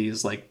all of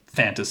these like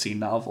fantasy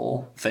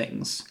novel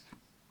things.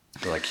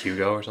 Like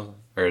Hugo or something?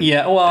 Or,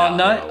 yeah, well,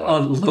 not no, a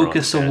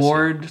Locus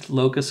Award,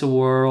 Locus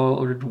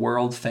Award,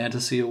 World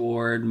Fantasy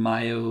Award,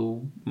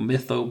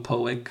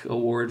 Mythopoeic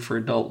Award for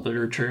Adult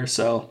Literature.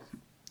 So,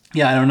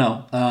 yeah, I don't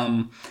know.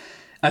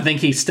 I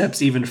think he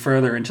steps even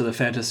further into the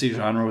fantasy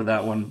genre with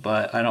that one,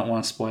 but I don't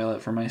want to spoil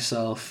it for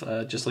myself,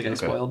 just like I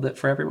spoiled it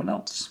for everyone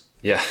else.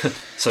 Yeah.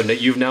 So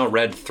you've now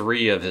read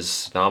 3 of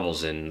his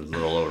novels in a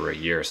little over a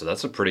year, so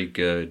that's a pretty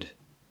good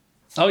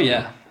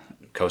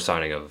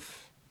co-signing of...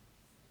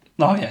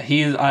 Oh,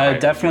 yeah. I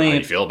definitely... How do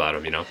you feel about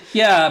him, you know?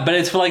 Yeah, but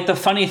it's like the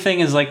funny thing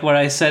is like what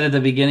I said at the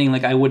beginning,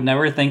 like I would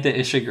never think that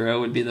Ishiguro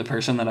would be the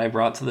person that I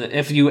brought to the...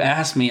 If you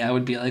asked me, I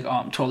would be like, oh,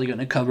 I'm totally going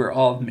to cover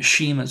all of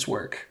Mishima's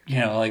work, you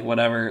know, like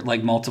whatever,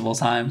 like multiple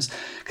times.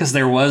 Because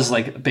there was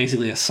like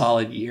basically a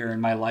solid year in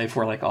my life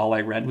where like all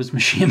I read was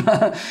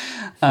Mishima.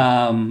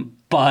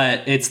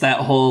 But it's that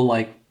whole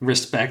like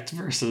respect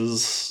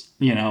versus,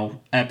 you know,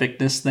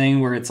 epicness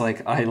thing where it's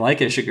like, I like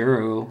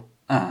Ishiguro,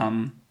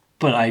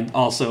 but I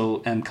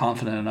also am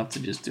confident enough to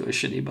just do a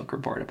shitty book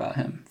report about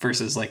him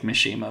versus like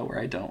Mishima, where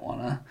I don't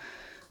want to,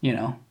 you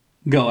know,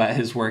 go at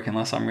his work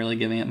unless I'm really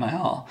giving it my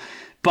all.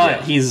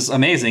 But he's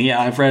amazing. Yeah,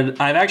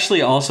 I've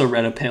actually also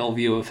read A Pale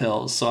View of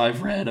Hills. So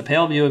I've read A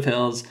Pale View of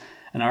Hills,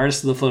 An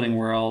Artist of the Floating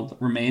World,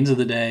 Remains of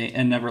the Day,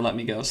 and Never Let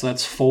Me Go. So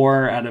that's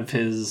 4 out of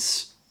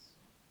his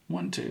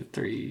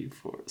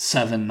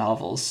 7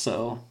 novels.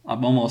 So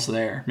I'm almost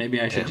there.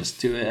 Maybe I should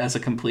just do it as a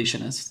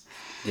completionist.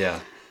 Yeah.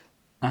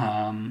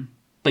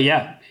 But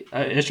yeah,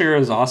 Ishiguro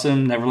is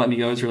awesome. Never Let Me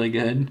Go is really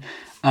good.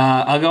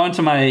 I'll go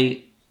into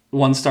my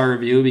 1-star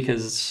review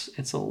because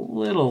it's a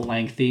little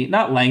lengthy.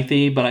 Not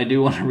lengthy, but I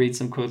do want to read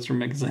some quotes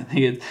from it because I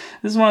think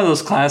this is one of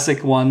those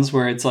classic ones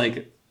where it's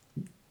like,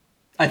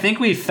 I think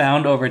we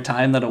found over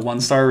time that a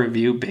 1-star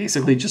review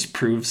basically just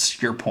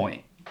proves your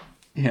point,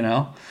 you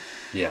know?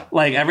 Yeah.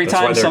 Like every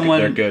time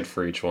they're good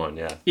for each one,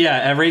 yeah. Yeah,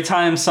 every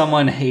time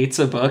someone hates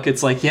a book,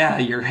 it's like, yeah,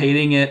 you're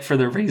hating it for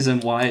the reason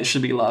why it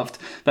should be loved.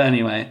 But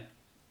anyway,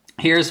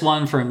 here's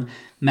one from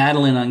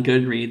Madeline on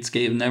Goodreads,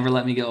 gave Never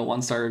Let Me Go a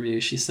 1-star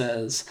review. She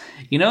says,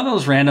 you know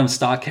those random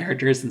stock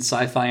characters in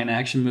sci-fi and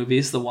action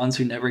movies, the ones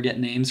who never get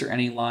names or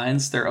any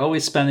lines? They're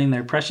always spending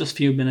their precious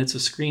few minutes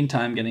of screen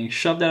time getting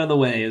shoved out of the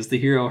way as the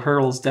hero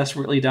hurtles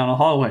desperately down a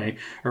hallway,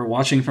 or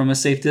watching from a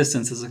safe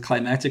distance as a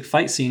climactic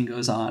fight scene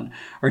goes on,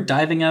 or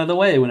diving out of the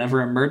way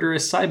whenever a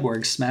murderous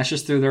cyborg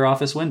smashes through their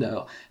office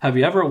window. Have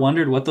you ever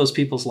wondered what those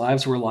people's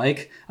lives were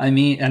like? I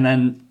mean, and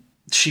then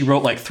she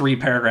wrote like 3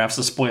 paragraphs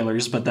of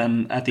spoilers, but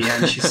then at the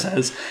end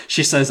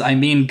she says, I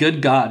mean,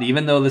 good God,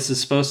 even though this is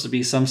supposed to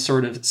be some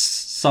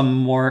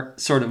more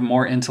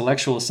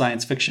intellectual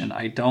science fiction,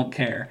 I don't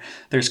care.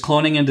 There's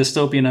cloning and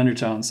dystopian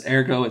undertones,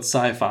 ergo it's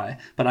sci-fi.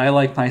 But I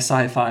like my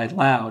sci-fi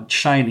loud,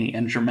 shiny,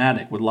 and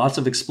dramatic, with lots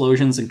of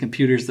explosions and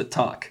computers that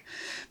talk.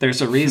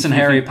 There's a reason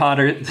Harry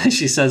Potter,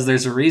 she says,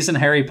 there's a reason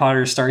Harry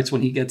Potter starts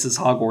when he gets his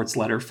Hogwarts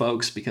letter,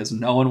 folks, because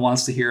no one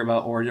wants to hear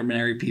about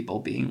ordinary people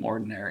being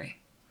ordinary.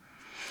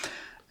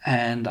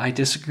 And I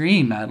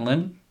disagree,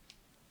 Madeline.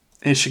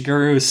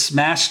 Ishiguro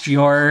smashed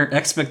your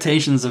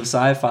expectations of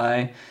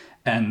sci-fi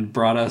and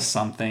brought us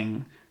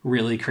something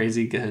really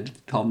crazy good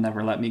called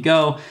Never Let Me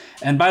Go.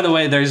 And by the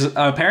way, there's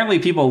apparently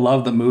people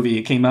love the movie.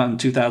 It came out in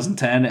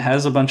 2010. It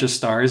has a bunch of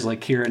stars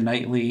like Keira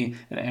Knightley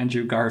and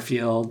Andrew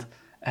Garfield,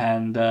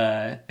 and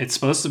it's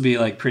supposed to be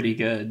like pretty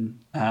good.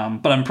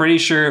 But I'm pretty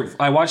sure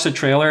I watched the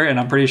trailer, and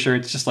I'm pretty sure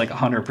it's just like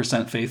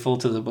 100% faithful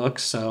to the book.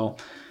 So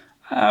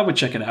I would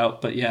check it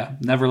out. But yeah,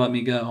 Never Let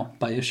Me Go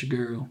by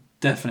Ishiguro.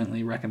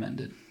 Definitely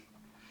recommended.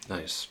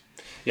 Nice.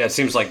 Yeah, it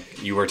seems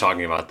like you were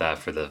talking about that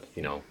for the,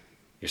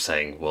 you're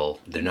saying, well,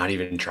 they're not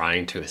even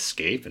trying to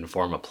escape and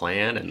form a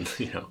plan and,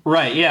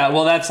 Right, yeah.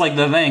 Well, that's like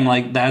the thing.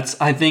 Like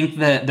I think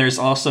that there's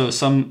also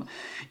some,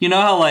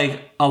 how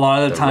like a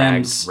lot of the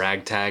times.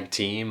 Ragtag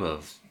team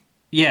of.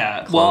 Yeah.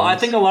 Clones. Well, I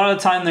think a lot of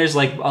the time there's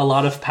like a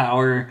lot of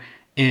power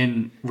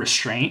in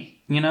restraint,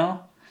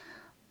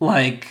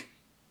 Like,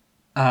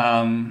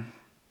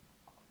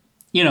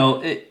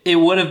 it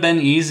would have been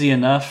easy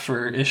enough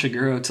for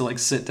Ishiguro to like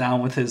sit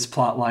down with his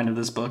plot line of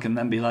this book and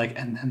then be like,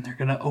 and then they're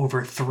going to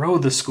overthrow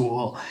the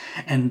school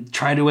and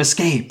try to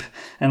escape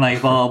and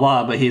like blah,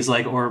 blah, blah. But he's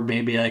like, or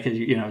maybe I could,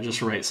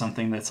 just write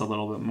something that's a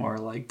little bit more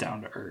like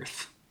down to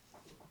earth.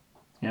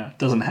 Yeah. It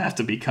doesn't have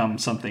to become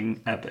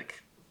something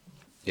epic.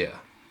 Yeah.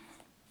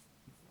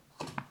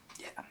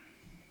 Yeah.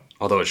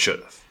 Although it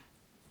should have.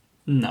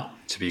 No.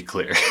 To be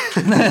clear.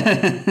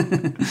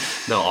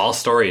 No, all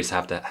stories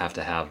have to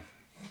have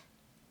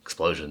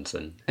explosions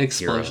and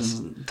heroes.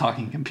 And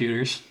talking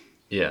computers.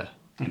 Yeah.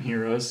 And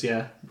heroes,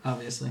 yeah,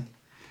 obviously.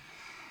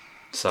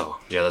 So,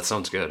 yeah, that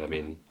sounds good. I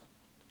mean,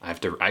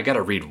 I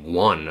gotta read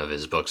one of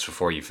his books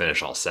before you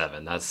finish all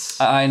 7. That's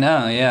I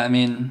know, yeah, I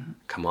mean,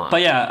 come on.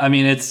 But yeah, I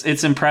mean,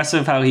 it's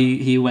impressive how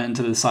he went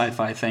to the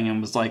sci-fi thing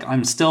and was like,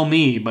 I'm still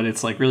me, but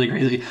it's like really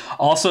crazy.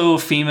 Also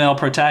female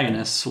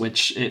protagonists,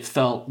 which it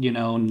felt,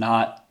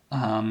 not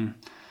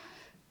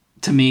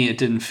to me, it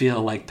didn't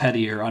feel like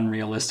petty or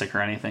unrealistic or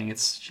anything.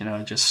 It's,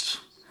 just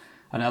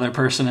another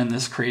person in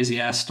this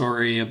crazy ass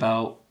story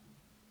about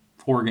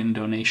organ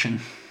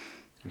donation.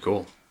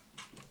 Cool.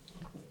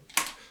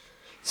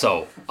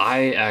 So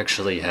I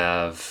actually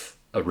have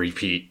a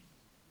repeat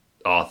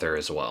author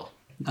as well.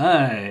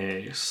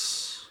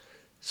 Nice.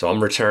 So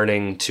I'm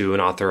returning to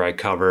an author I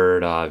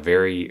covered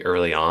very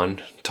early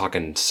on,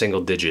 talking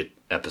single digit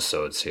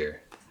episodes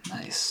here.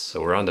 Nice.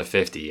 So we're on to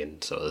 50,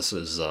 and so this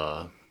was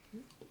a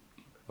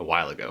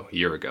while ago, a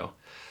year ago.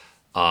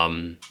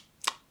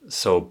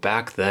 So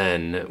back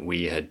then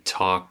we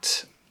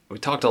talked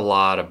a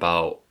lot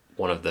about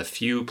one of the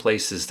few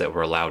places that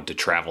we're allowed to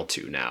travel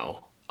to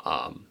now.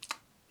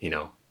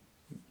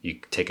 You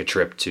take a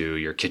trip to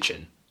your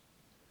kitchen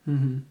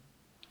from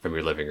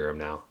your living room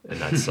now, and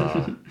that's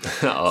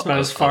about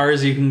as far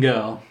as you can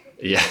go.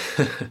 Yeah.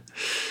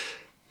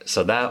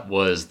 So that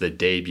was the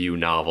debut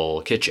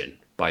novel Kitchen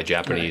by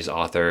Japanese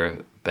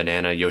author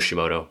Banana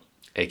Yoshimoto,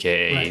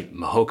 aka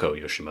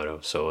Mahoko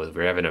Yoshimoto. So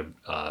we're having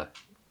a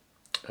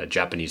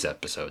Japanese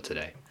episode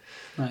today.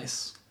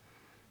 Nice.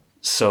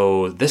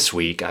 So this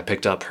week I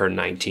picked up her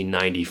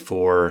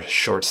 1994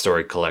 short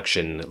story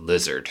collection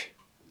Lizard.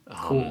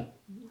 Cool.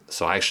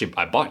 So I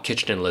bought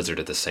Kitchen and Lizard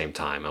at the same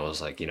time. I was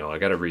like, I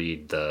got to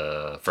read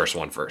the first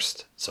one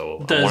first.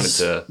 So I wanted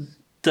to.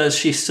 Does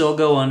she still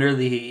go under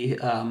the?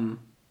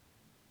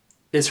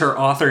 Is her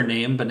author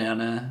name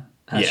Banana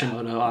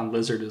Hashimoto on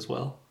Lizard as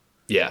well?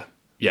 Yeah.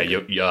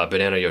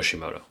 Banana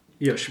Yoshimoto.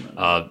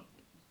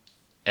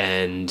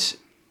 And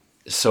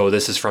so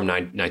this is from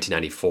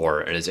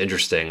 1994, and it's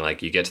interesting.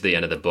 Like, you get to the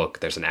end of the book,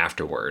 there's an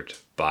afterword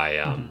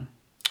by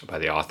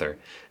the author,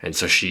 and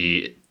so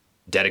she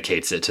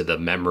dedicates it to the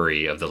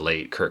memory of the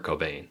late Kurt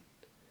Cobain.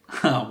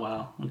 Oh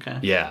wow! Okay.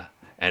 Yeah,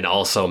 and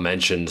also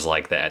mentions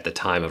like that at the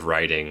time of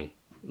writing.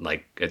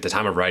 Like, at the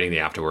time of writing the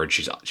afterword,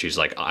 she's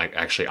like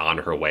actually on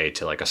her way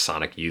to like a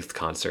Sonic Youth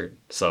concert.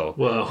 So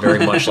whoa.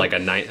 Very much like a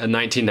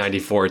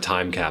 1994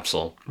 time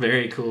capsule.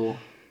 Very cool.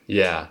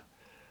 Yeah.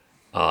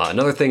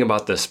 Another thing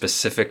about the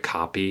specific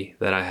copy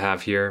that I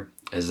have here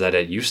is that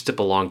it used to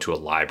belong to a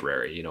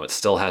library. It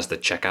still has the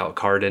checkout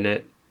card in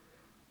it.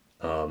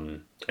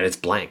 And it's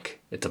blank.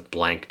 It's a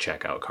blank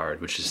checkout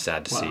card, which is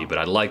sad to see. But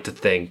I'd like to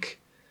think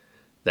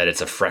that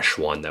it's a fresh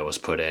one that was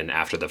put in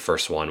after the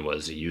first one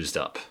was used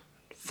up,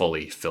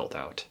 fully filled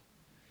out.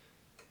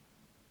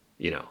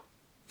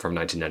 From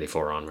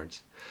 1994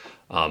 onwards.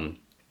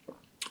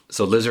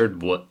 So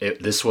Lizard,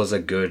 this was a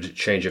good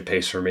change of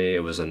pace for me.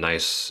 It was a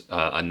nice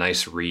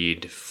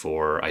read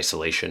for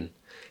isolation,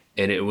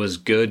 And it was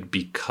good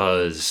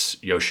because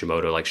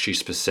Yoshimoto, like, she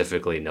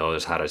specifically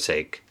knows how to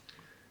take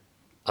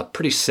a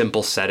pretty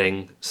simple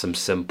setting, some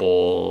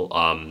simple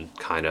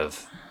kind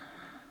of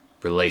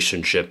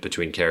relationship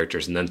between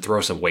characters, and then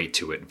throw some weight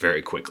to it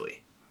very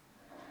quickly.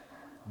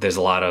 There's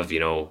a lot of,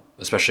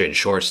 especially in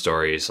short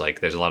stories, like,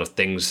 there's a lot of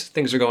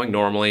things are going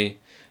normally.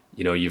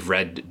 You've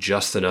read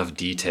just enough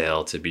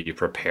detail to be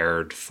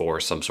prepared for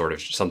some sort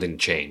of something to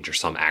change or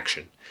some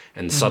action.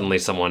 And suddenly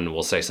someone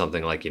will say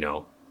something like,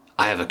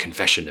 I have a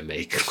confession to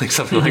make, like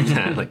something like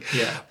that, like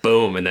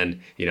boom. And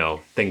then,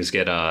 things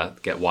get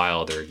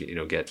wild, or,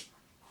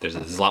 there's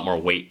a lot more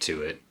weight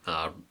to it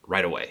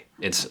right away,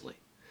 instantly.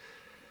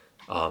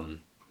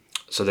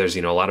 So there's,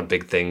 a lot of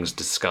big things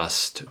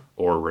discussed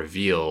or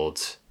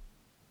revealed,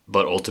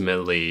 but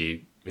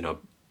ultimately,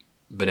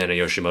 Banana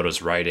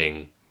Yoshimoto's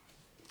writing,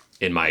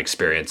 in my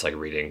experience, like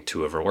reading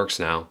 2 of her works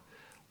now,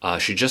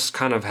 she just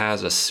kind of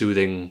has a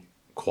soothing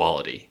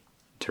quality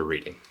to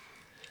reading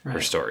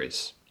her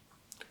stories.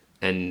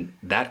 And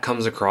that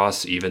comes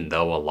across even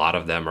though a lot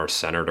of them are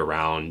centered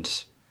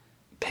around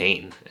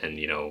pain and,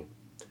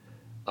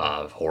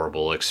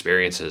 horrible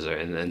experiences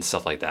and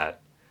stuff like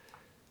that.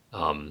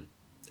 And,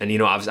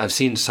 I've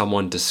seen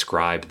someone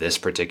describe this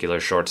particular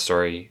short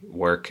story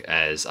work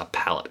as a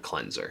palate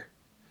cleanser.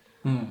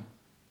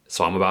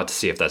 So I'm about to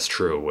see if that's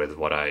true with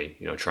what I,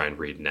 try and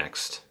read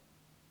next.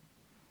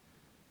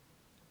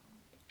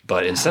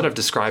 But instead of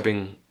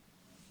describing,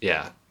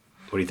 what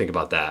do you think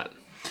about that?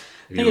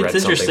 Have you read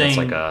something that's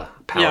like a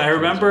palate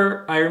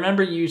cleanser? I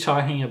remember you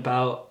talking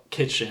about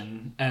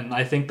Kitchen, and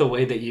I think the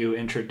way that you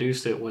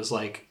introduced it was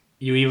like,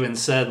 you even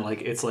said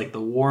like it's like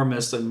the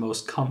warmest and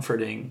most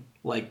comforting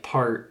like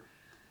part.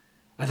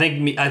 I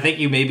think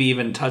you maybe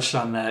even touched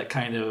on that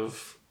kind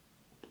of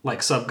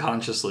like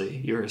subconsciously.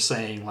 You were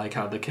saying like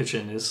how the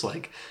kitchen is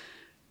like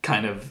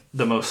kind of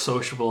the most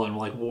sociable and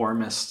like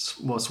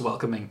warmest, most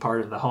welcoming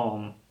part of the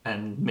home,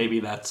 and maybe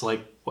that's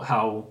like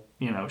how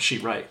she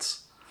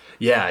writes.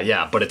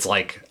 Yeah, but it's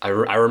like I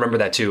remember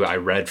that too. I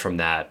read from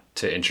that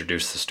to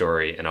introduce the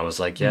story, and I was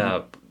like,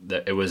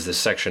 it was this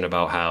section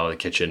about how the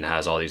kitchen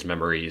has all these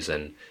memories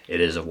and it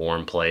is a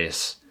warm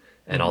place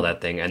and all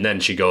that thing. And then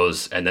she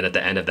goes, and then at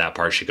the end of that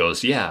part, she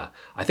goes, I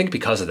think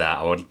because of that,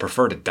 I would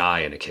prefer to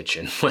die in a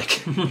kitchen. Like,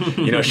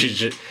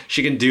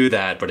 she can do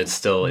that, but it's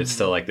still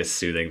like this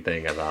soothing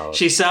thing about.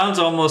 She sounds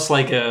almost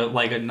like a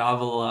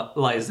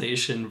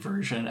novelization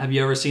version. Have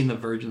you ever seen The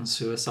Virgin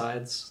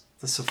Suicides?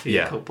 The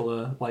Sofia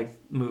Coppola like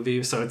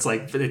movie. So it's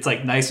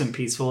like nice and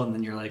peaceful, and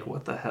then you're like,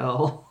 what the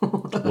hell?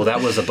 Well,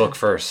 that was a book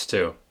first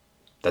too.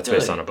 That's really?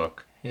 Based on a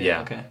book.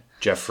 Yeah. Okay.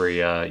 Jeffrey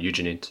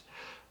Eugenides.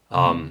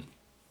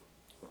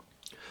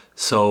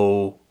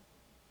 So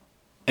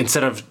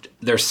instead of,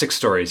 there's 6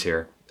 stories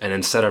here, and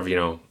instead of,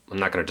 I'm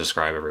not going to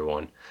describe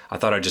everyone. I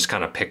thought I'd just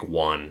kind of pick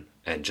one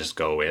and just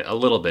go a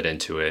little bit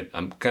into it.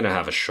 I'm going to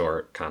have a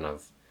short kind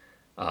of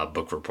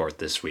book report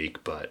this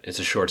week, but it's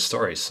a short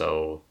story,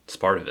 so it's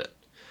part of it.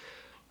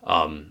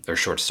 Or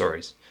short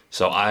stories.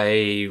 So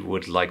I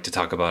would like to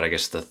talk about, I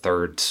guess, the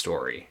 3rd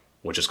story,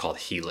 which is called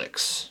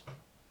Helix.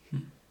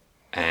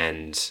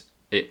 And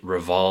it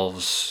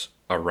revolves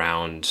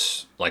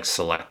around like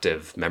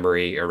selective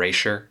memory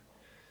erasure,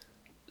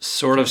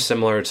 sort of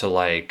similar to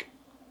like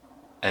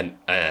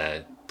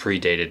a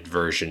predated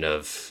version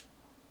of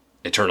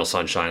Eternal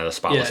Sunshine of the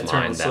Spotless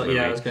Mind. That movie.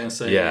 Yeah, I was gonna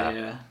say.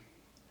 Yeah.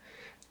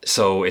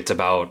 So it's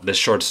about, this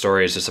short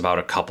story is just about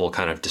a couple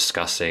kind of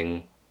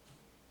discussing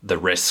the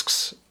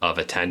risks of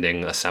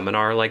attending a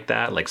seminar like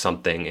that, like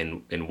something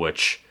in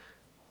which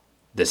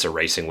this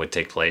erasing would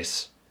take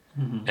place.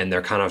 And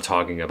they're kind of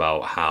talking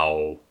about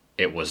how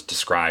it was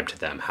described to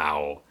them,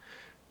 how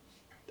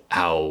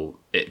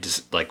it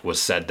just like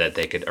was said that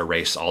they could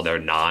erase all their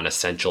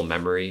non-essential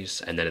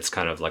memories. And then it's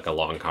kind of like a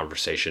long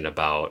conversation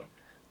about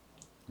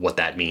what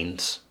that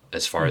means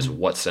as far as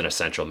what's an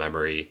essential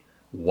memory,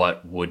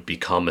 what would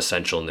become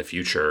essential in the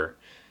future,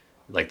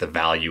 like the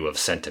value of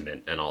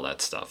sentiment and all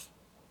that stuff.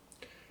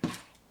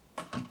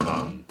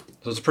 So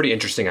it's a pretty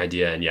interesting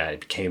idea, and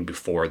it came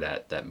before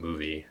that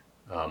movie.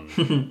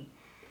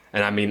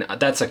 And I mean,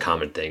 that's a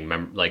common thing,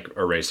 like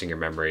erasing your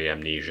memory,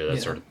 amnesia,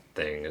 that sort of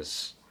thing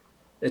it's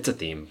a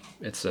theme.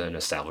 It's an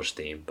established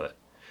theme, but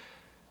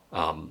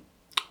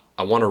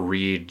I want to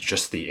read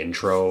just the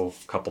intro,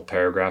 couple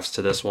paragraphs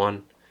to this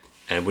one,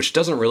 and which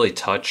doesn't really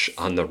touch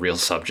on the real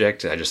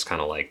subject. I just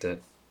kind of liked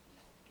it.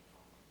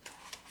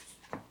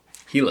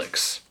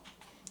 Helix.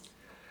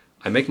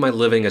 I make my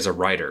living as a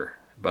writer,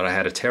 but I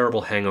had a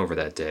terrible hangover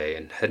that day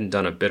and hadn't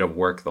done a bit of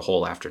work the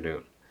whole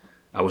afternoon.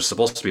 I was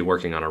supposed to be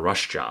working on a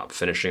rush job,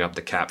 finishing up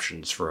the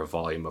captions for a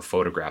volume of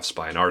photographs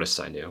by an artist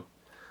I knew.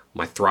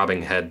 My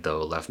throbbing head,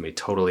 though, left me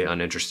totally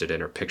uninterested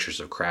in her pictures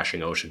of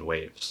crashing ocean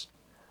waves.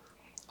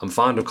 I'm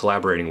fond of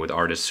collaborating with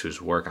artists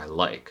whose work I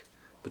like,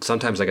 but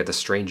sometimes I get the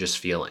strangest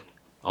feeling,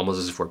 almost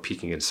as if we're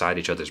peeking inside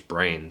each other's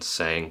brains,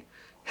 saying,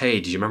 "Hey,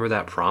 do you remember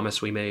that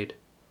promise we made?"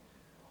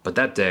 But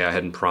that day I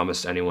hadn't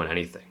promised anyone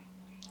anything,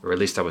 or at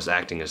least I was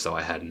acting as though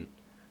I hadn't.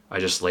 I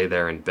just lay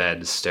there in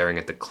bed, staring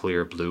at the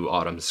clear blue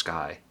autumn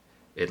sky,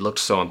 It looked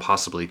so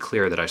impossibly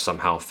clear that I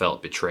somehow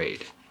felt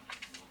betrayed.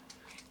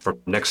 From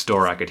next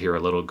door I could hear a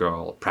little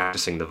girl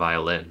practicing the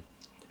violin,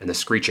 and the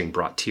screeching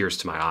brought tears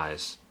to my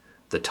eyes.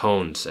 The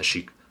tones, as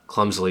she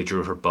clumsily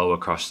drew her bow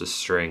across the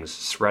strings,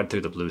 spread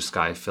through the blue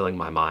sky, filling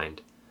my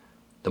mind.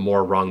 The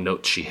more wrong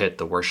notes she hit,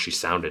 the worse she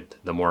sounded.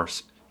 The more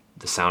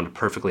the sound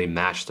perfectly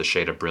matched the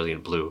shade of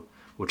brilliant blue,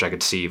 which I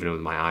could see even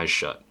with my eyes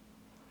shut.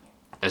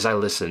 As I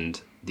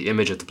listened, the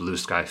image of the blue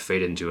sky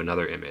faded into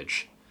another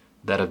image,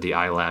 that of the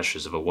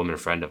eyelashes of a woman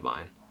friend of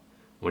mine.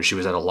 When she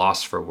was at a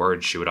loss for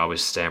words, she would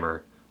always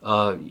stammer,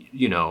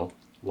 you know,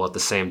 while at the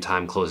same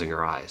time closing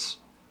her eyes.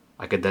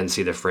 I could then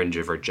see the fringe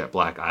of her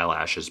jet-black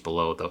eyelashes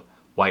below the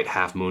white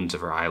half-moons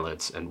of her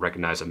eyelids and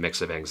recognize a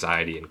mix of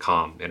anxiety and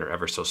calm in her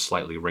ever so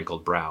slightly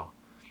wrinkled brow.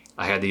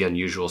 I had the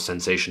unusual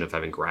sensation of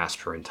having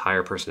grasped her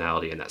entire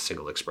personality in that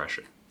single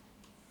expression.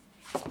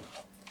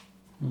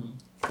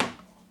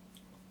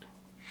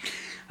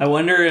 I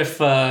wonder if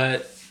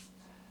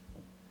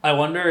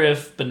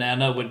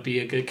Banana would be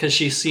a good, because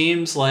she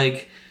seems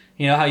like,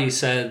 you know how you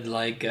said,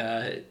 like,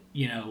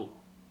 you know,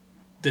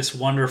 this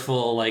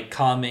wonderful, like,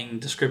 calming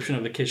description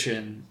of a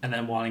kitchen and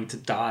then wanting to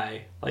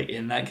die, like,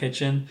 in that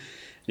kitchen.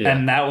 Yeah.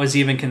 And that was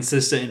even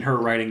consistent in her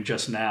writing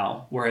just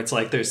now, where it's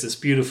like there's this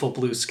beautiful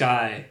blue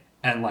sky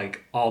and,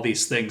 like, all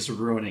these things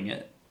ruining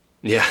it.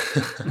 Yeah.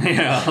 You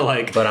know,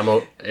 like... But I'm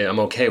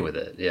okay with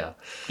it, yeah.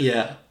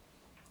 Yeah.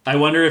 I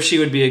wonder if she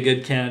would be a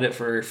good candidate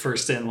for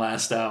first in,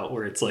 last out,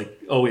 where it's,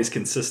 like, always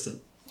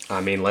consistent. I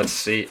mean, let's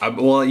see.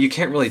 Well, you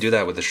can't really do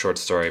that with a short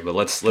story, but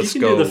let's you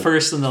can go... do the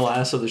first and the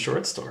last of the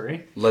short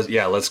story.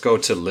 Let's go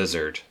to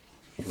Lizard.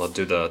 We'll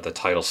do the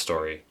title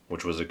story,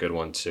 which was a good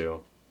one,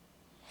 too.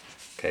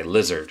 Okay,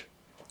 Lizard.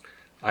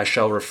 I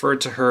shall refer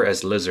to her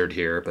as Lizard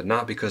here, but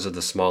not because of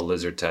the small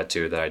lizard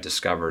tattoo that I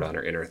discovered on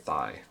her inner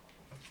thigh.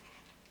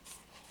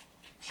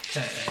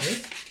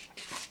 Okay.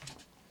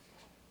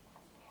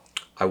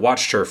 I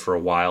watched her for a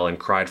while and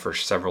cried for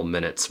several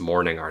minutes,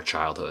 mourning our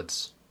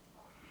childhoods.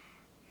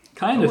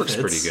 Kind of looks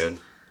fits. pretty good.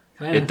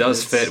 It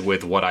does fit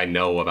with what I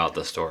know about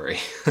the story.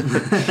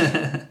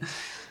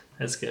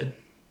 That's good.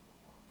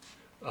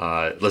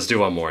 Let's do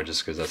one more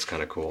just because that's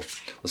kind of cool.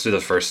 Let's do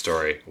the first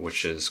story,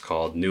 which is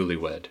called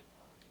Newlywed.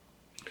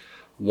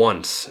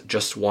 Once,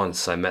 just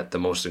once, I met the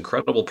most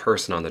incredible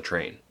person on the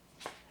train.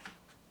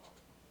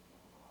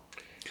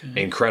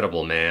 Okay.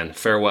 Incredible, man.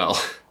 Farewell.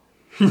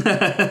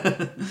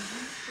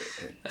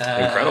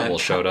 Incredible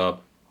showed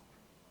up.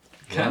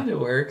 Kind of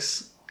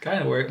works.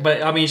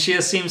 But, I mean, she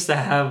just seems to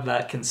have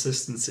that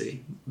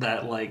consistency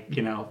that, like,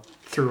 you know,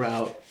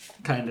 throughout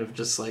kind of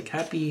just, like,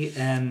 happy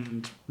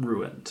and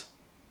ruined.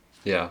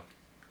 Yeah.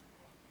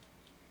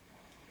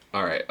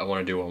 All right, I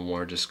want to do one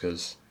more just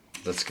because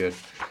that's good.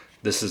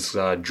 This is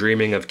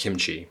Dreaming of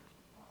Kimchi.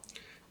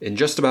 In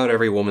just about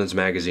every woman's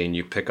magazine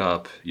you pick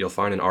up, you'll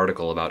find an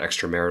article about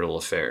extramarital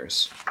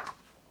affairs.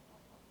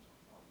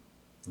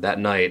 That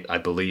night, I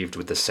believed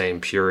with the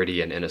same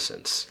purity and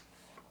innocence.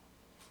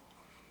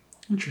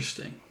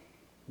 Interesting.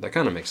 That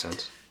kind of makes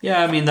sense.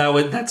 Yeah, I mean, that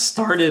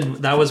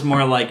was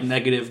more like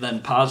negative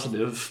than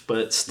positive,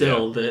 but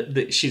still,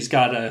 yeah. She's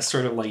got a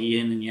sort of like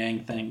yin and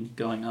yang thing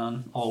going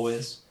on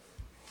always.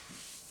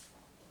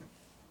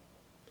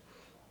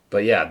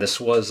 But yeah, this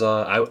was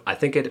I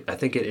think it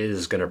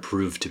is going to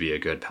prove to be a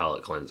good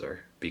palate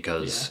cleanser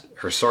because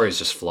her stories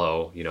just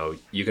flow. You know,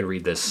 you can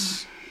read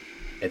this.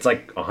 It's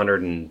like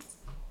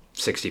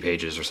 160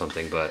 pages or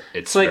something, but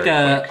it's like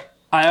very quick.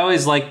 I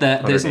always like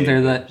that.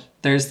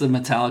 There's the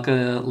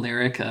Metallica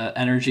lyric,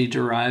 energy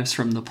derives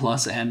from the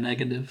plus and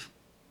negative.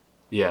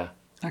 Yeah.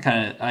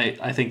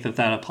 I think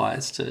that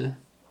applies to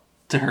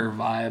her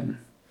vibe.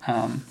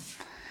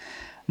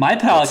 My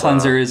palate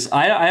cleanser is,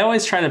 I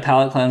always try to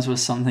palate cleanse with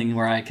something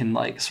where I can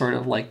like sort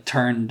of like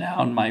turn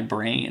down my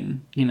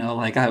brain. You know,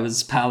 like I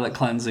was palate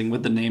cleansing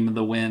with The Name of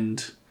the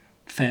Wind,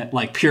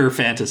 like pure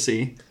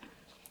fantasy.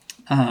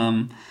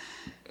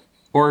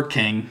 Or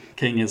King.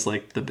 King is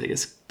like the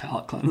biggest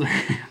palate cleanser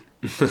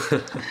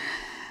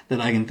that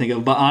I can think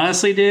of. But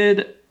honestly,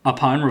 dude,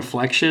 upon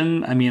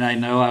reflection, I mean, I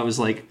know I was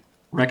like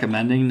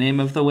recommending Name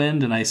of the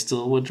Wind, and I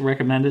still would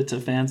recommend it to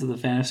fans of the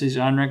fantasy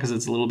genre because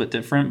it's a little bit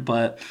different,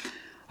 but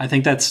I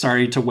think that's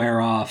starting to wear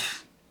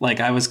off. Like,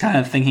 I was kind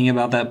of thinking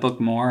about that book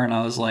more, and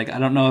I was like, I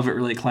don't know if it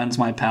really cleansed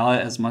my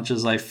palate as much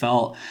as I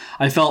felt.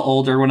 I felt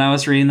older when I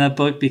was reading that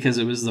book because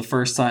it was the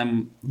first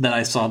time that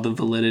I saw the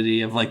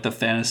validity of, like, the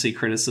fantasy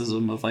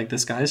criticism of, like,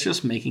 this guy's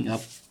just making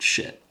up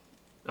shit.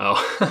 Oh.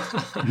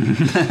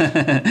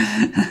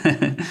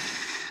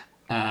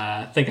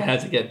 I think I had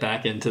to get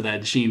back into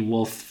that Gene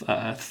Wolfe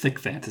thick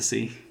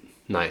fantasy.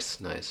 Nice.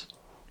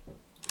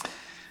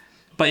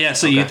 But yeah,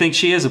 so okay. You think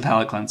she is a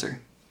palate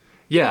cleanser?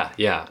 Yeah,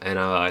 and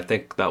I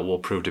think that will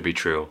prove to be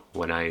true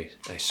when I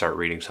start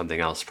reading something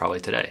else probably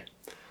today.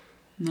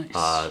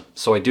 Nice.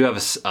 So I do have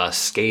a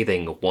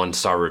scathing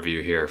 1-star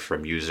review here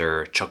from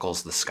user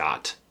Chuckles the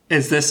Scot.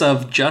 Is this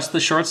of just the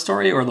short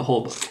story or the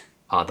whole book?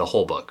 The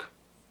whole book.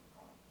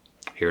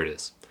 Here it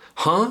is.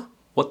 Huh?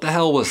 what the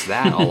hell was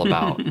that all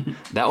about?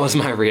 That was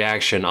my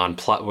reaction on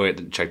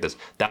wait, check this.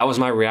 That was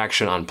my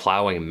reaction on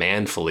plowing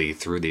manfully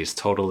through these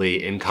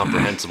totally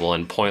incomprehensible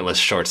and pointless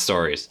short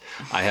stories.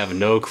 I have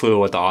no clue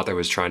what the author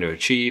was trying to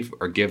achieve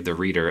or give the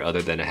reader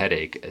other than a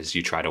headache as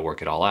you try to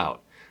work it all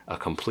out. A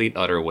complete,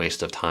 utter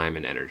waste of time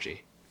and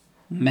energy.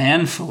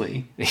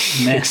 Manfully.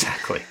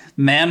 Exactly.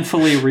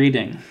 Manfully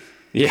reading.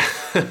 Yeah.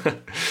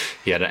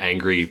 He had an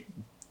angry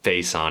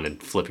face on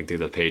and flipping through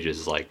the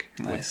pages like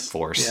with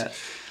force. Yeah.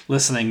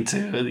 Listening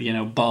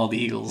to, bald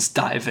eagles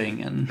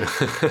diving and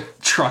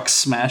trucks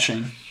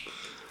smashing.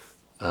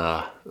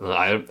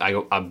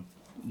 I'm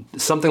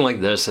something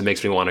like this, it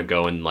makes me want to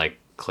go and like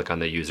click on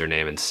the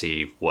username and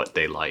see what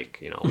they like,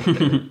 what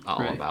they're all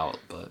Right. about,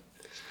 but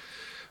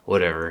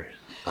whatever.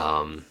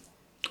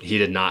 He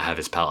did not have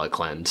his palate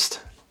cleansed.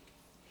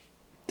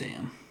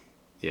 Damn.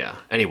 Yeah.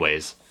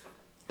 Anyways,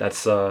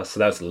 that's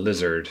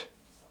Lizard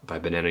by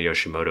Banana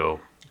Yoshimoto.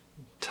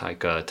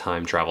 Taika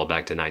time travel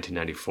back to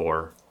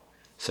 1994.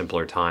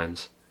 Simpler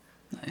times.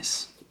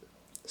 Nice.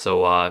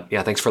 So,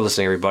 thanks for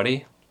listening,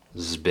 everybody.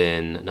 This has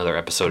been another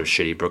episode of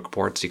Shitty Book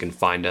Reports. You can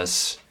find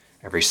us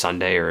every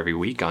Sunday or every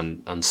week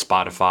on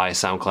Spotify,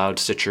 SoundCloud,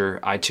 Stitcher,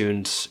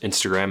 iTunes,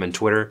 Instagram, and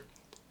Twitter.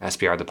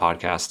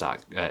 SPRthepodcast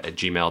at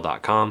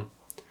gmail.com.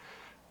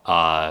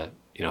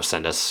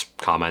 Send us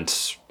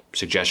comments,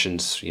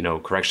 suggestions,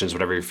 corrections,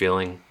 whatever you're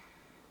feeling.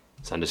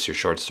 Send us your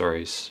short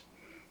stories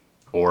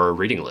or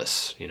reading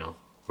lists.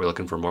 We're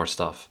looking for more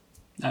stuff.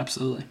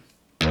 Absolutely.